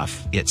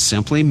enough, it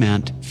simply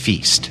meant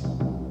feast.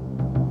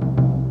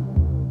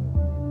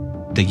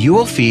 The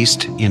Yule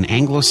feast in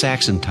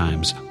Anglo-Saxon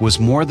times was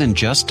more than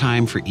just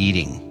time for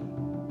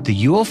eating. The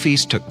Yule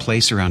feast took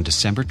place around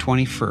December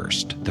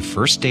 21st, the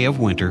first day of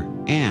winter,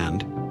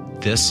 and,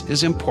 this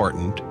is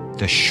important,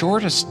 the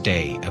shortest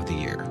day of the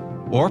year,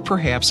 or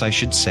perhaps I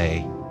should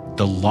say,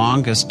 the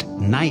longest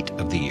night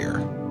of the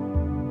year.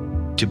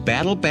 To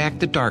battle back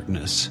the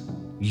darkness,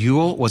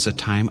 Yule was a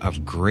time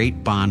of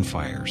great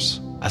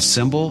bonfires, a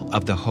symbol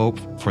of the hope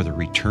for the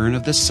return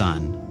of the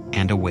sun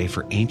and a way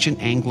for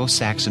ancient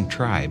Anglo-Saxon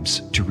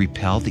tribes to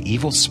repel the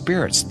evil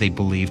spirits they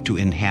believed to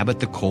inhabit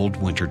the cold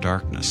winter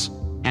darkness.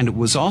 And it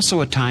was also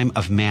a time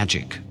of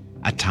magic,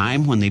 a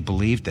time when they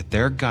believed that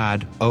their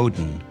god,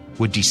 Odin,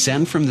 would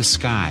descend from the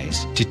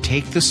skies to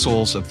take the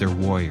souls of their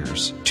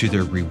warriors to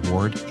their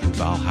reward in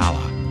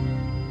Valhalla.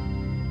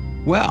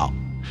 Well,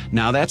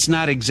 now that's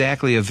not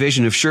exactly a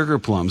vision of sugar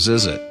plums,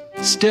 is it?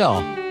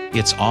 Still,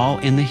 it's all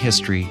in the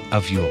history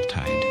of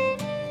Yuletide.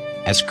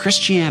 As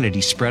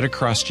Christianity spread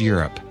across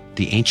Europe,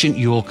 the ancient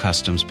Yule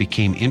customs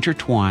became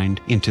intertwined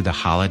into the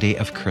holiday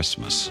of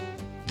Christmas.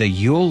 The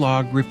Yule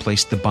log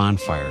replaced the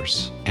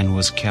bonfires and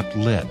was kept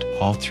lit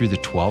all through the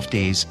 12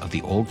 days of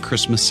the old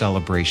Christmas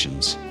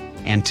celebrations.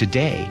 And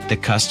today, the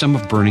custom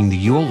of burning the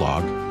Yule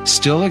log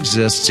still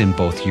exists in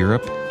both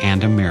Europe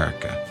and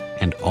America,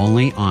 and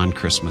only on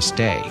Christmas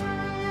Day.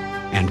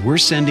 And we're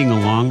sending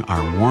along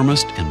our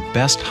warmest and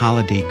best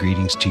holiday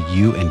greetings to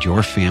you and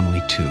your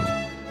family, too.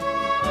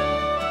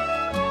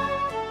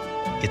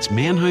 It's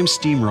Mannheim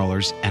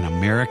Steamrollers and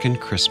American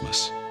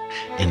Christmas.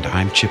 And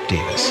I'm Chip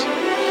Davis.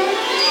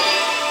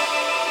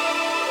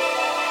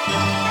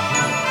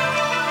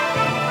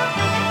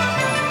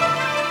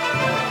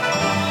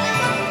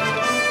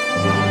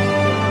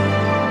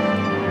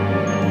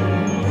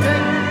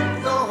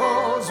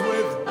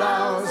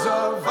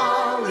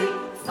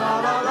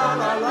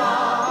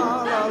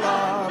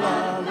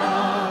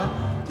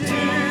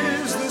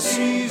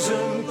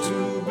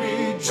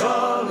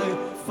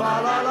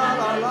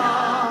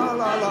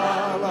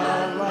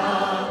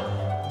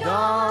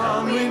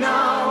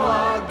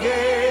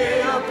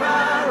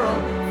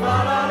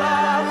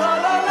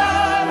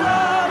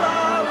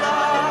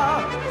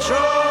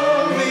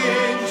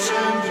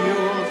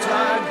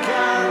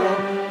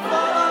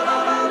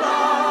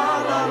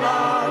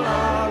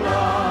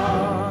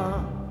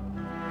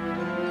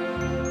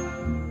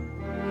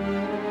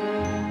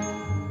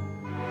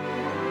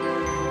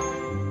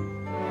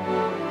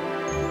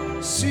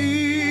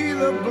 See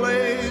the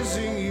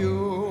blazing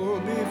Yule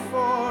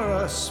before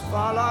us,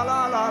 fa la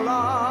la la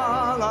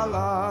la la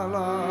la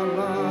la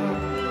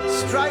la.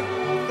 Strike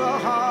the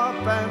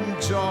harp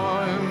and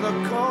join the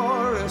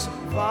chorus,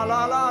 fa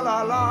la la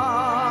la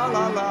la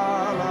la la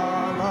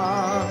la la.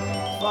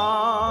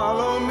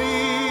 Follow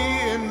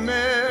me in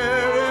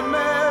merry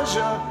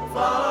measure,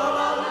 fa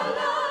la la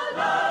la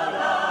la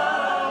la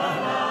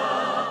la.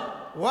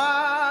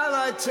 While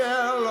I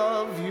tell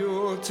of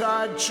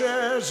Yuletide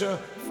treasure,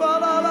 fa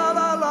la la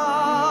la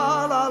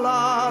la la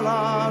la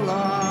la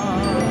la.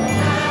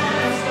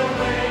 As the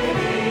way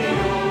the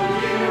old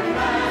year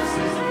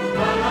passes,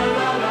 fa la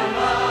la la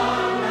la la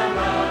la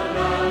la.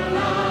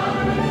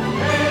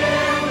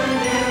 And the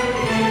new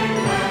year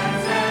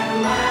lands at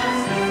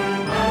last,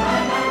 fa la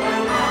la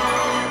la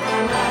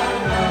la la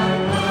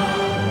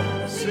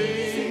la.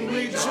 Sing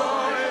we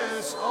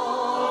joyous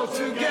all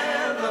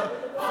together,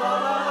 fa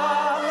la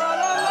la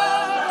la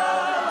la la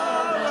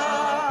la.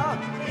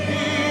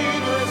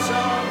 Heedless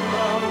of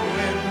the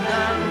wind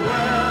and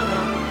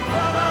weather,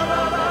 fa la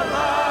la la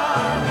la.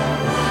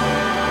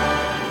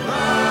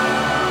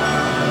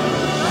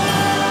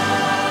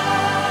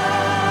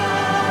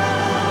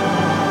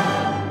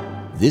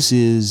 This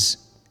is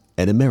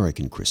An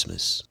American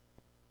Christmas.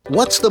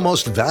 What's the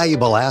most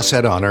valuable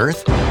asset on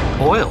Earth?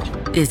 Oil.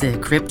 Is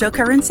it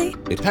cryptocurrency?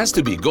 It has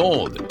to be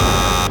gold.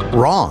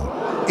 Wrong.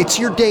 It's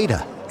your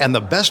data. And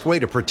the best way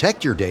to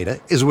protect your data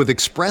is with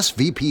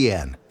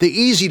ExpressVPN, the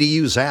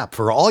easy-to-use app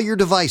for all your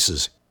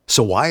devices.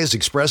 So why is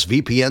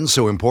ExpressVPN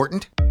so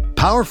important?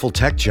 Powerful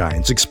tech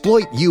giants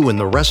exploit you and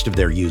the rest of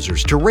their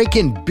users to rake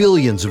in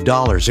billions of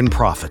dollars in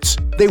profits.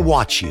 They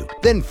watch you,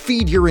 then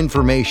feed your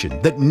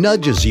information that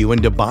nudges you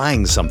into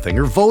buying something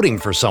or voting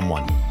for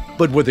someone.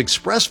 But with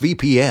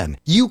ExpressVPN,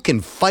 you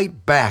can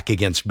fight back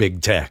against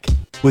big tech.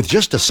 With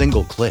just a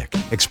single click,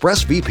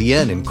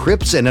 ExpressVPN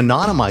encrypts and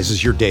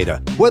anonymizes your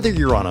data, whether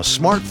you're on a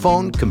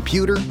smartphone,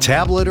 computer,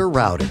 tablet, or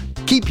router.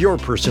 Keep your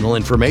personal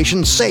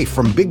information safe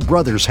from Big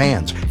Brother's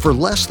hands for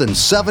less than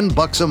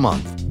 $7 a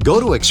month. Go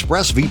to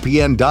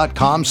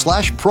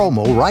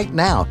expressvpn.com/promo right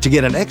now to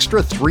get an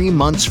extra 3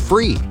 months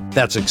free.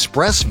 That's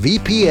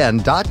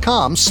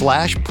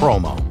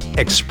expressvpn.com/promo.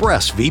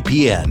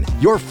 ExpressVPN,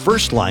 your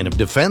first line of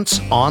defense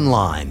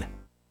online.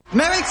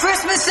 Merry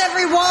Christmas,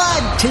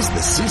 everyone! 'Tis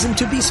the season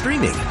to be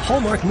streaming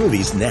Hallmark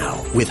movies now,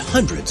 with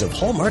hundreds of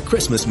Hallmark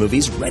Christmas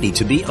movies ready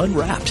to be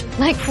unwrapped.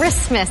 Like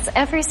Christmas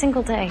every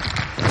single day.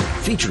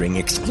 Featuring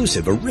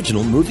exclusive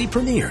original movie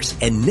premieres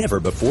and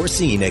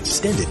never-before-seen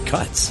extended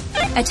cuts.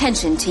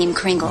 Attention, Team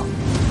Kringle.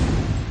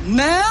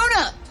 Mount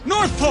up!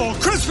 North Pole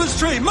Christmas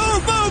tree!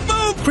 Move, move,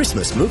 move!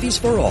 Christmas movies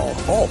for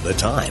all the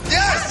time.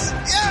 Yes!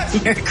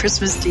 Yes! Merry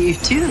Christmas to you,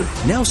 too.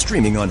 Now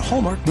streaming on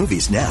Hallmark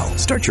Movies Now.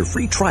 Start your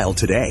free trial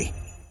today.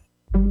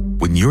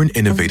 When you're an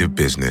innovative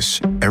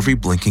business, every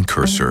blinking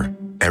cursor,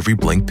 every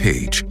blank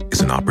page is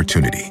an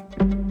opportunity.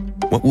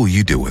 What will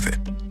you do with it?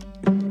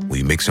 Will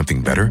you make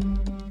something better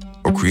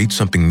or create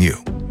something new?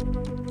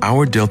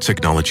 Our Dell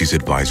Technologies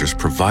advisors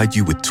provide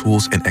you with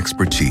tools and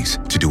expertise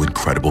to do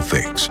incredible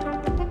things.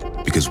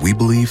 Because we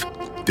believe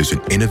there's an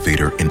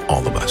innovator in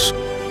all of us.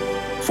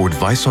 For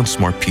advice on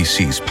smart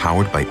PCs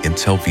powered by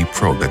Intel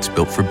vPro that's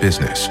built for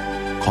business,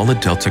 call a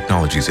Dell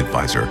Technologies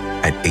advisor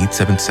at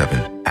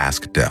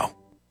 877-ASK-DELL.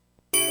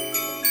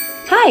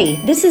 Hi,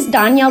 this is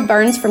Danielle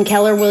Burns from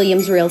Keller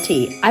Williams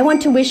Realty. I want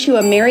to wish you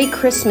a Merry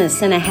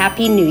Christmas and a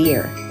Happy New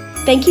Year.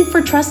 Thank you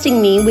for trusting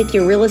me with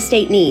your real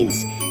estate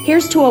needs.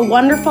 Here's to a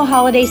wonderful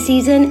holiday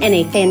season and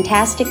a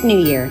fantastic new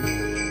year.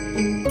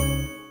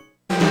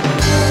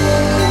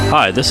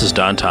 Hi, this is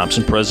Don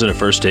Thompson, President of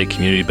First State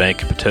Community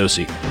Bank in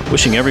Potosi,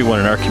 wishing everyone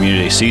in our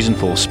community a season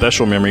full of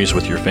special memories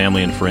with your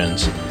family and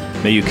friends.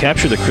 May you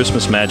capture the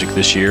Christmas magic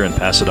this year and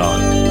pass it on.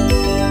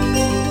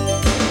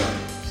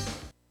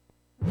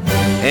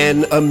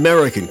 An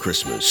American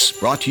Christmas,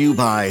 brought to you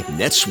by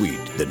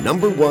NetSuite, the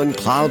 #1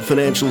 cloud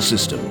financial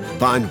system.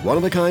 Find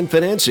one-of-a-kind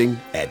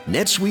financing at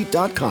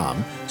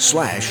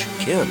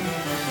netsuite.com/Kim.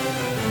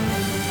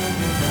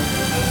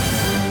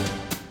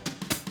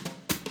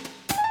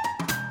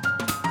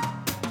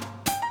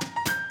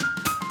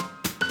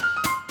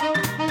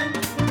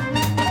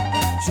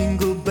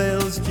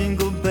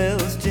 Jingle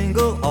bells,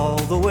 jingle all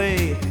the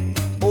way.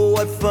 Oh,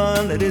 what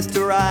fun it is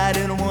to ride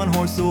in a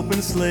one-horse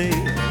open sleigh.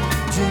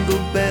 Jingle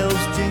bells,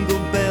 jingle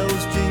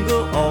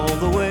all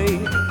the way.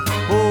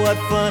 Oh, what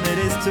fun it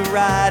is to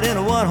ride in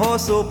a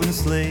one-horse open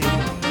sleigh.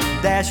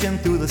 Dashing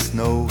through the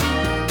snow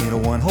in a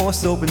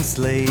one-horse open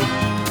sleigh.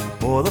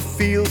 O'er the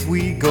fields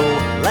we go,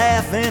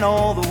 laughing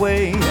all the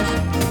way.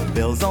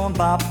 Bells on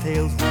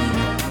bobtails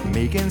ring,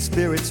 making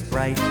spirits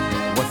bright.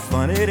 What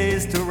fun it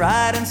is to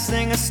ride and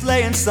sing a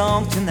sleighing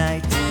song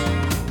tonight.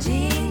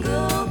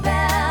 Jingle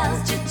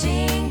bells,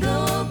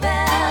 jingle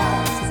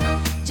bells,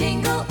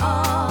 jingle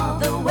all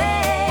the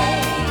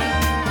way.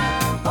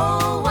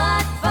 Oh,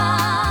 what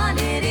fun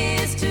it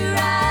is to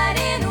ride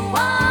in a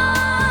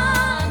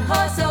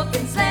one-horse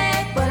open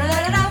sleigh.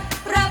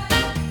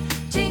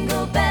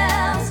 Jingle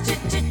bells,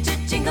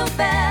 jingle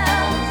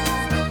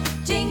bells,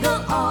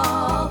 jingle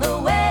all the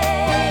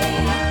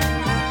way.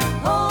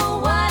 Oh,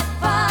 what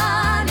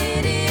fun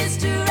it is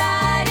to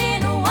ride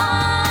in a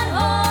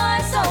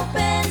one-horse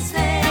open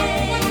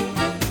sleigh.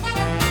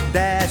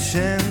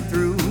 Dashing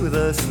through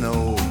the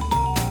snow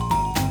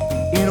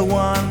in a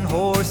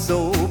one-horse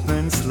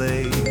open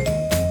sleigh.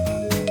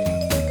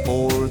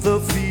 O'er the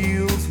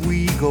fields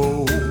we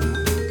go,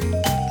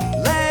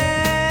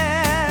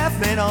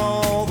 laughing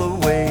all the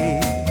way.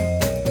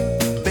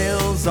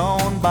 Bells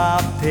on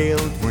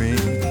bobtails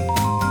ring,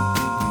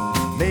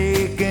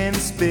 making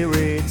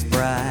spirits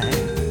bright.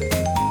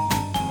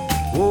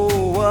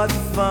 Oh, what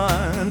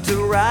fun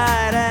to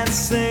ride and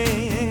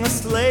sing a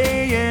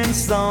sleighing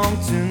song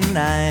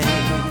tonight.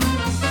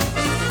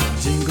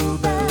 Jingle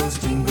bells,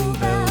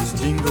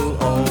 jingle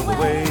all the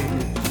way.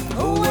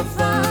 Oh, what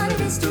fun it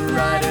is to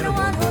ride in a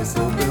one-horse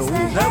open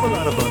sleigh. Have a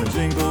lot of fun.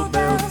 Jingle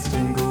bells,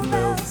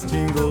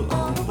 jingle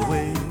all the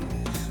way.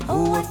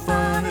 Oh, what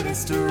fun it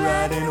is to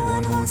ride in a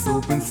one-horse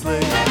open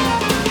sleigh.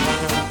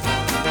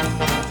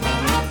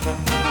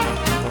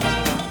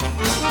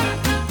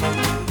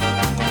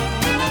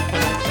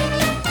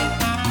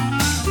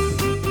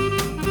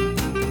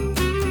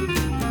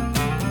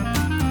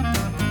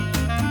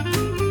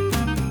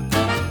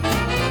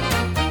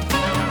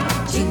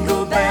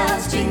 Jingle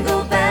bells,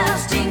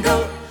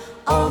 jingle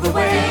all the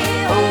way.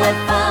 Oh, what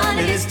fun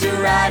it is to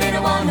ride in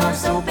a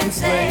one-horse open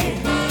sleigh.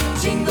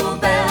 Jingle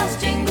bells,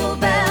 jingle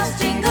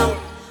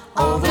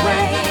all the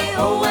way.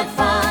 Oh, what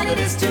fun it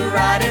is to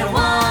ride in a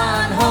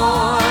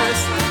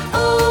one-horse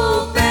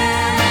open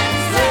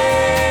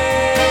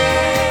sleigh.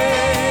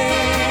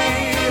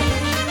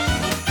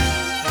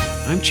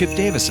 I'm Chip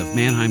Davis of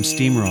Mannheim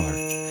Steamroller.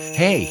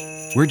 Hey,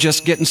 we're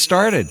just getting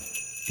started.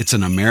 It's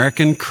an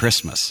American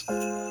Christmas.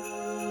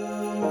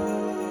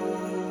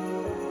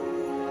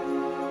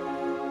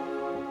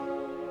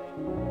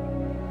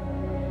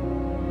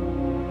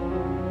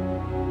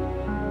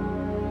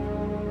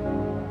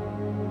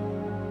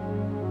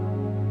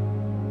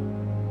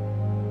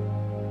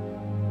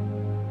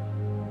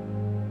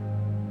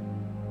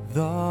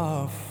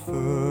 The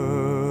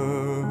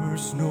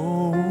first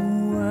Noel,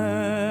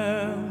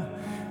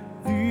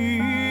 the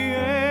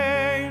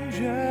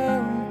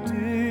angel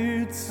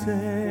did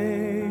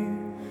say,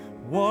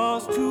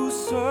 was to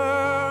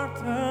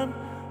certain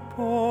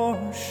poor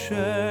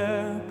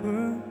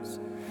shepherds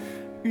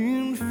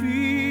in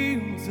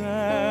fields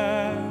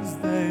as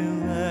they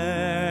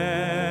lay.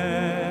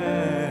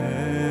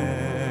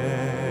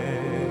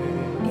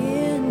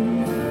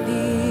 In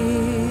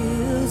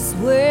fields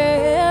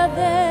where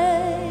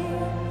they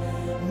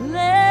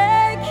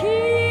lay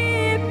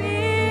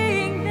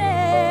keeping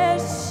their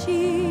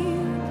sheep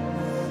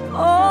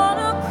on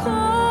a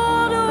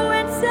cold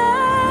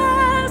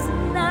winter's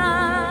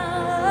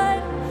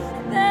night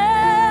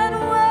that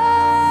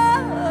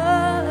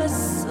was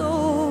so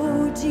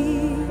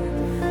deep.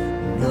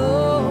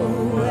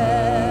 Noel,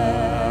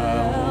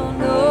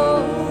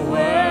 Noel,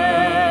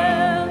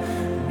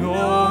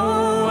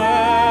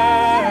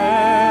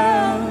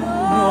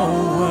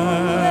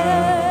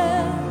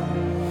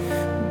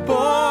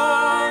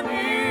 Born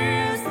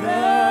is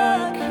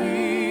the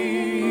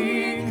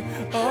King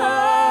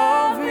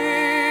of Israel.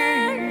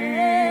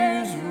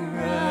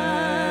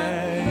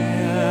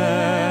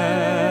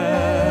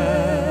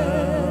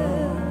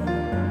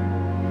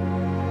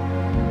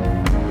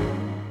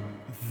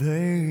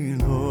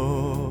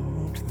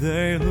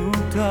 They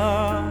looked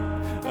up,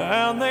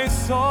 and they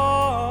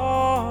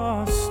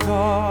saw a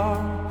star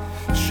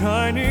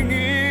shining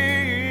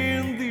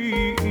in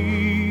the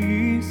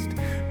east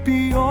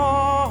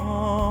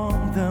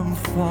beyond them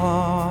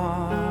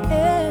far.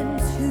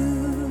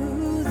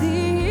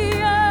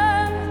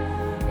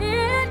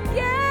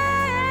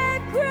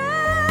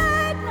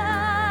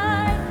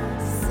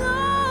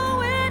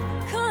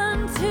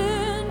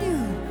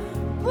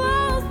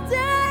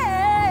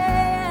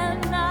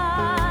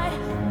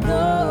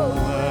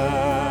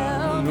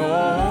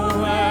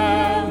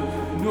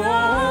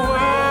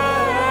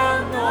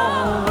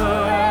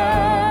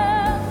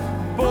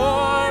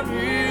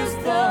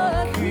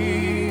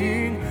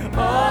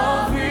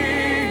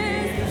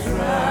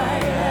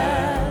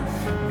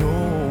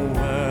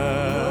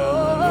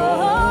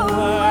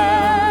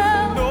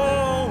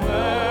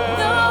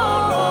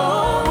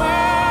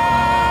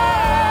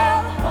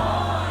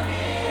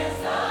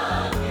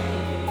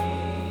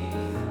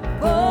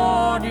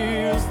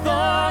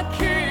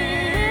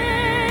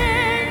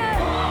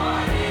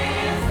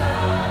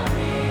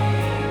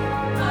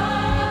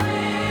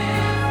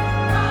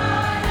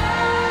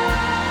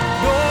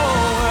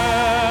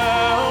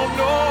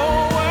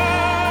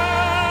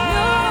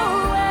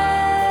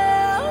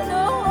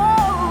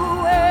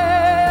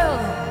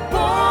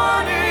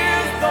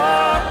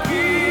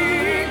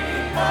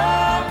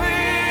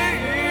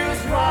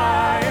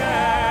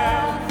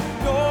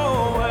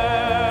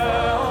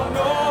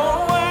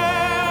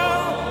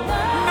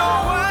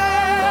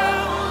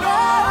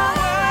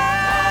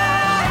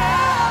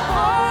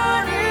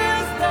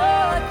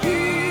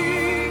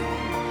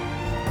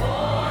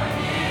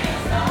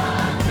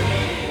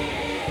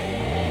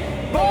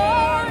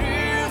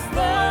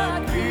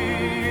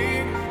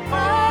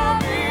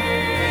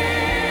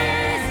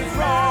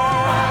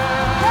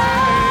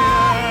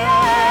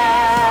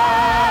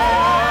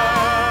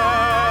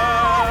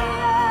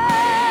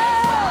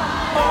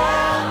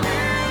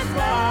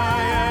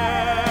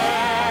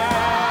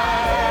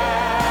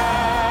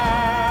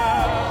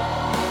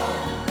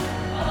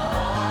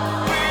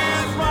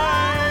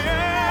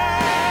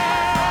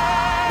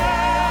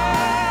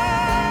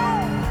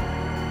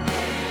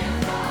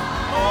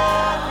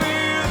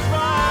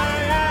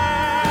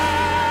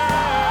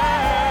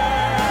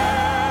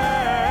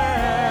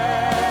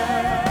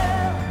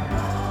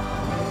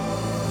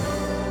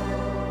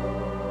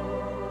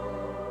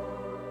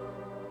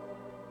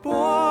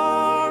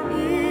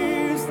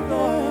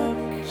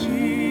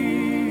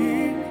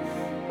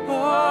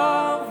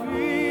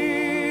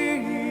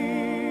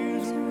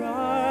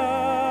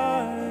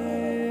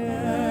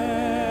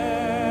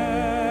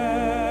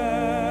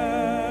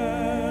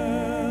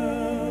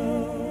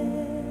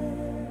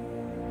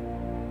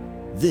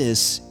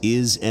 This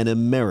is an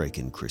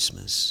American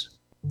Christmas.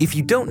 If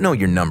you don't know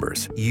your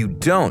numbers, you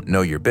don't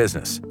know your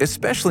business,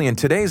 especially in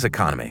today's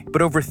economy.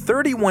 But over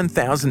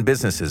 31,000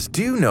 businesses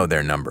do know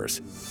their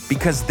numbers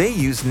because they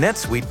use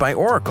NetSuite by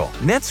Oracle.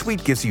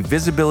 NetSuite gives you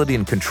visibility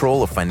and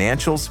control of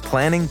financials,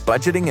 planning,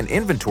 budgeting, and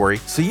inventory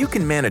so you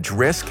can manage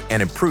risk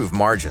and improve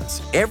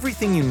margins.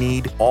 Everything you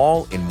need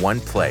all in one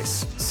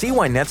place. See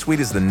why NetSuite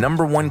is the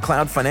 #1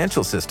 cloud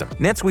financial system.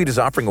 NetSuite is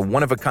offering a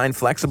one-of-a-kind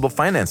flexible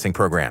financing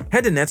program.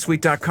 Head to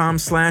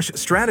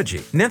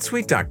netsuite.com/strategy.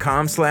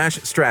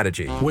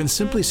 netsuite.com/strategy. When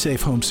Simply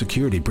Safe Home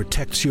Security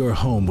protects your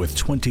home with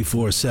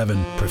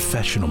 24/7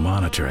 professional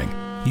monitoring,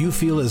 you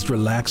feel as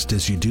relaxed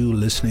as you do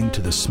listening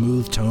to the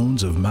smooth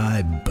tones of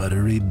my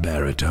buttery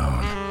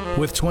baritone.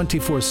 With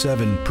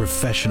 24/7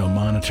 professional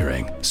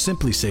monitoring,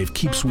 Simply Safe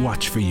keeps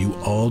watch for you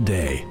all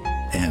day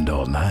and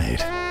all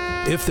night.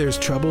 If there's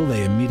trouble,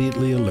 they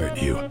immediately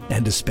alert you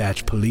and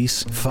dispatch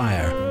police,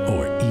 fire,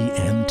 or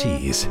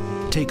EMTs.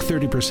 Take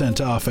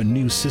 30% off a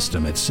new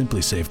system at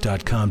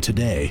simplysafe.com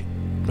today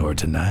or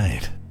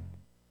tonight.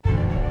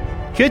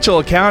 Kitchell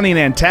Accounting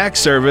and Tax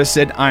Service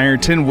in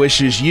Ironton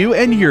wishes you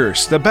and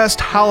yours the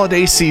best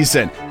holiday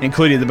season,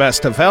 including the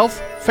best of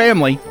health,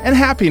 family, and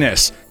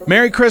happiness.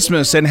 Merry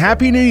Christmas and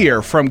Happy New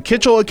Year from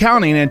Kitchell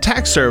Accounting and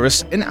Tax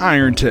Service in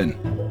Ironton.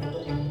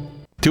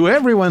 To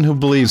everyone who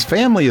believes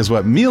family is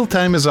what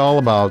mealtime is all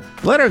about,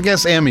 let our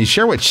guest Amy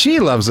share what she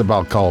loves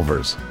about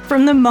Culver's.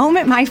 From the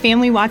moment my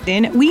family walked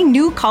in, we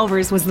knew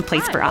Culver's was the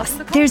place for us.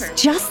 There's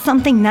just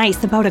something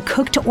nice about a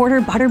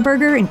cooked-to-order butter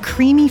burger and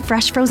creamy,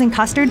 fresh frozen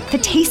custard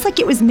that tastes like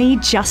it was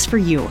made just for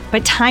you.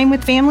 But time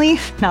with family,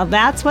 now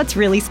that's what's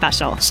really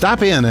special.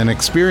 Stop in and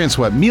experience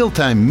what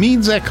mealtime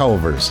means at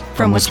Culver's.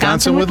 From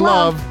Wisconsin with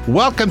love,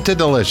 welcome to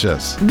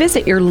Delicious.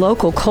 Visit your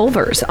local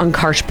Culver's on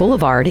Karsh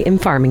Boulevard in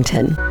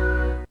Farmington.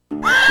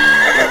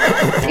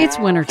 It's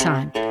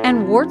wintertime,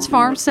 and Ward's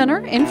Farm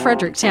Center in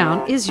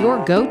Fredericktown is your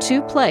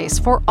go-to place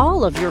for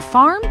all of your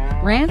farm,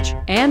 ranch,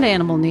 and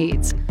animal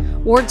needs.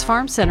 Ward's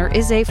Farm Center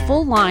is a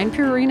full-line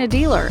Purina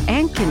dealer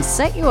and can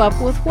set you up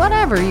with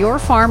whatever your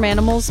farm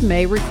animals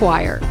may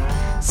require.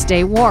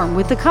 Stay warm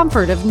with the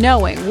comfort of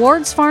knowing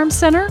Ward's Farm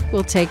Center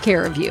will take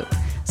care of you.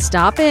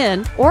 Stop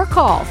in or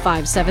call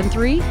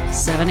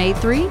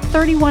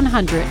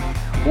 573-783-3100.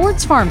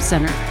 Ward's Farm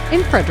Center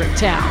in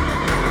Fredericktown.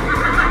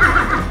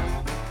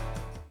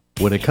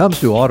 When it comes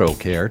to auto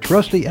care,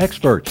 trust the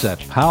experts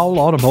at Powell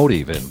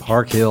Automotive in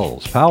Park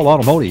Hills. Powell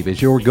Automotive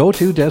is your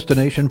go-to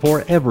destination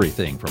for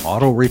everything from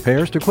auto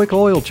repairs to quick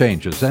oil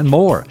changes and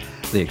more.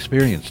 The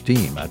experienced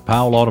team at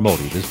Powell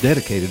Automotive is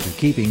dedicated to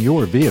keeping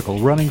your vehicle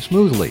running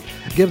smoothly.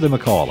 Give them a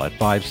call at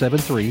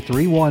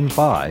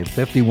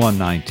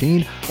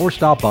 573-315-5119 or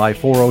stop by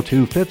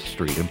 402 5th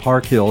Street in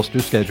Park Hills to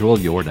schedule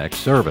your next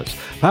service.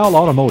 Powell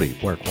Automotive,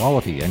 where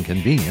quality and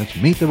convenience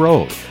meet the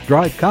road.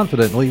 Drive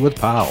confidently with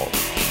Powell.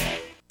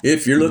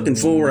 If you're looking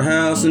for a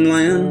house and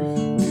land,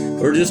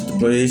 or just a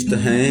place to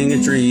hang a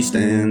tree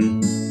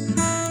stand,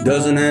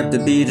 doesn't have to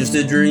be just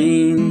a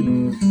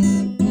dream,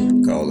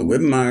 call the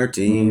Whitmire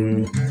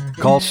team.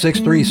 Call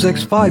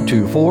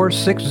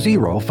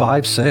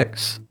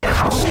 636-524-6056.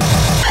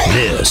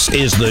 This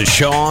is the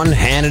Sean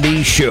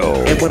Hannity Show.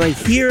 And what I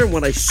hear and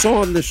what I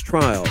saw in this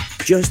trial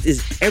just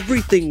is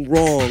everything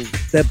wrong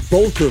that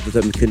both of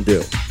them can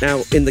do.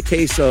 Now, in the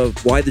case of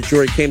why the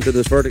jury came to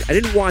this verdict, I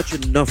didn't watch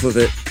enough of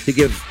it to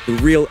give the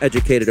real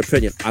educated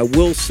opinion. I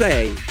will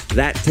say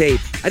that tape,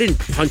 I didn't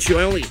punch you,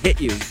 I only hit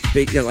you,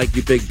 big, like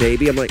you big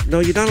baby. I'm like, no,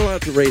 you're not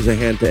allowed to raise a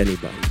hand to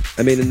anybody.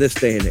 I mean, in this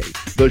day and age.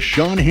 The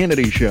Sean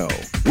Hannity Show,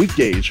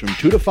 weekdays from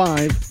 2 to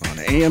 5 on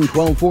AM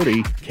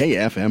 1240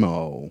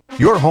 KFMO.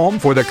 Your home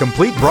for the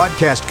complete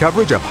broadcast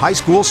coverage of high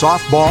school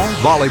softball,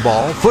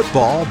 volleyball,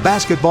 football,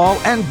 basketball,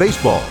 and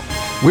baseball.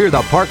 We're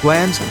the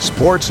Parkland's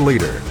sports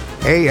leader.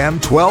 AM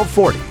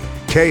 1240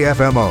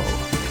 KFMO.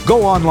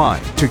 Go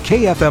online to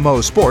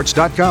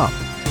KFMOsports.com.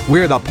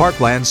 We're the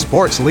Parkland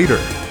sports leader.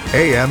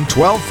 AM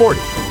 1240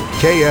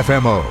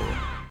 KFMO.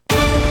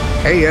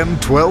 AM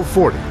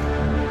 1240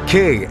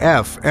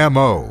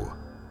 KFMO.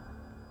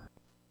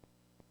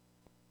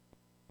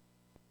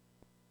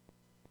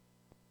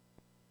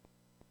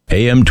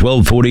 AM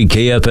 1240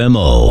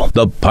 KFMO,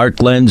 the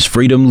Parkland's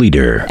freedom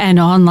leader. And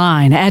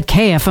online at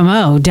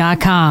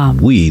KFMO.com.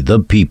 We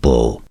the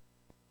people.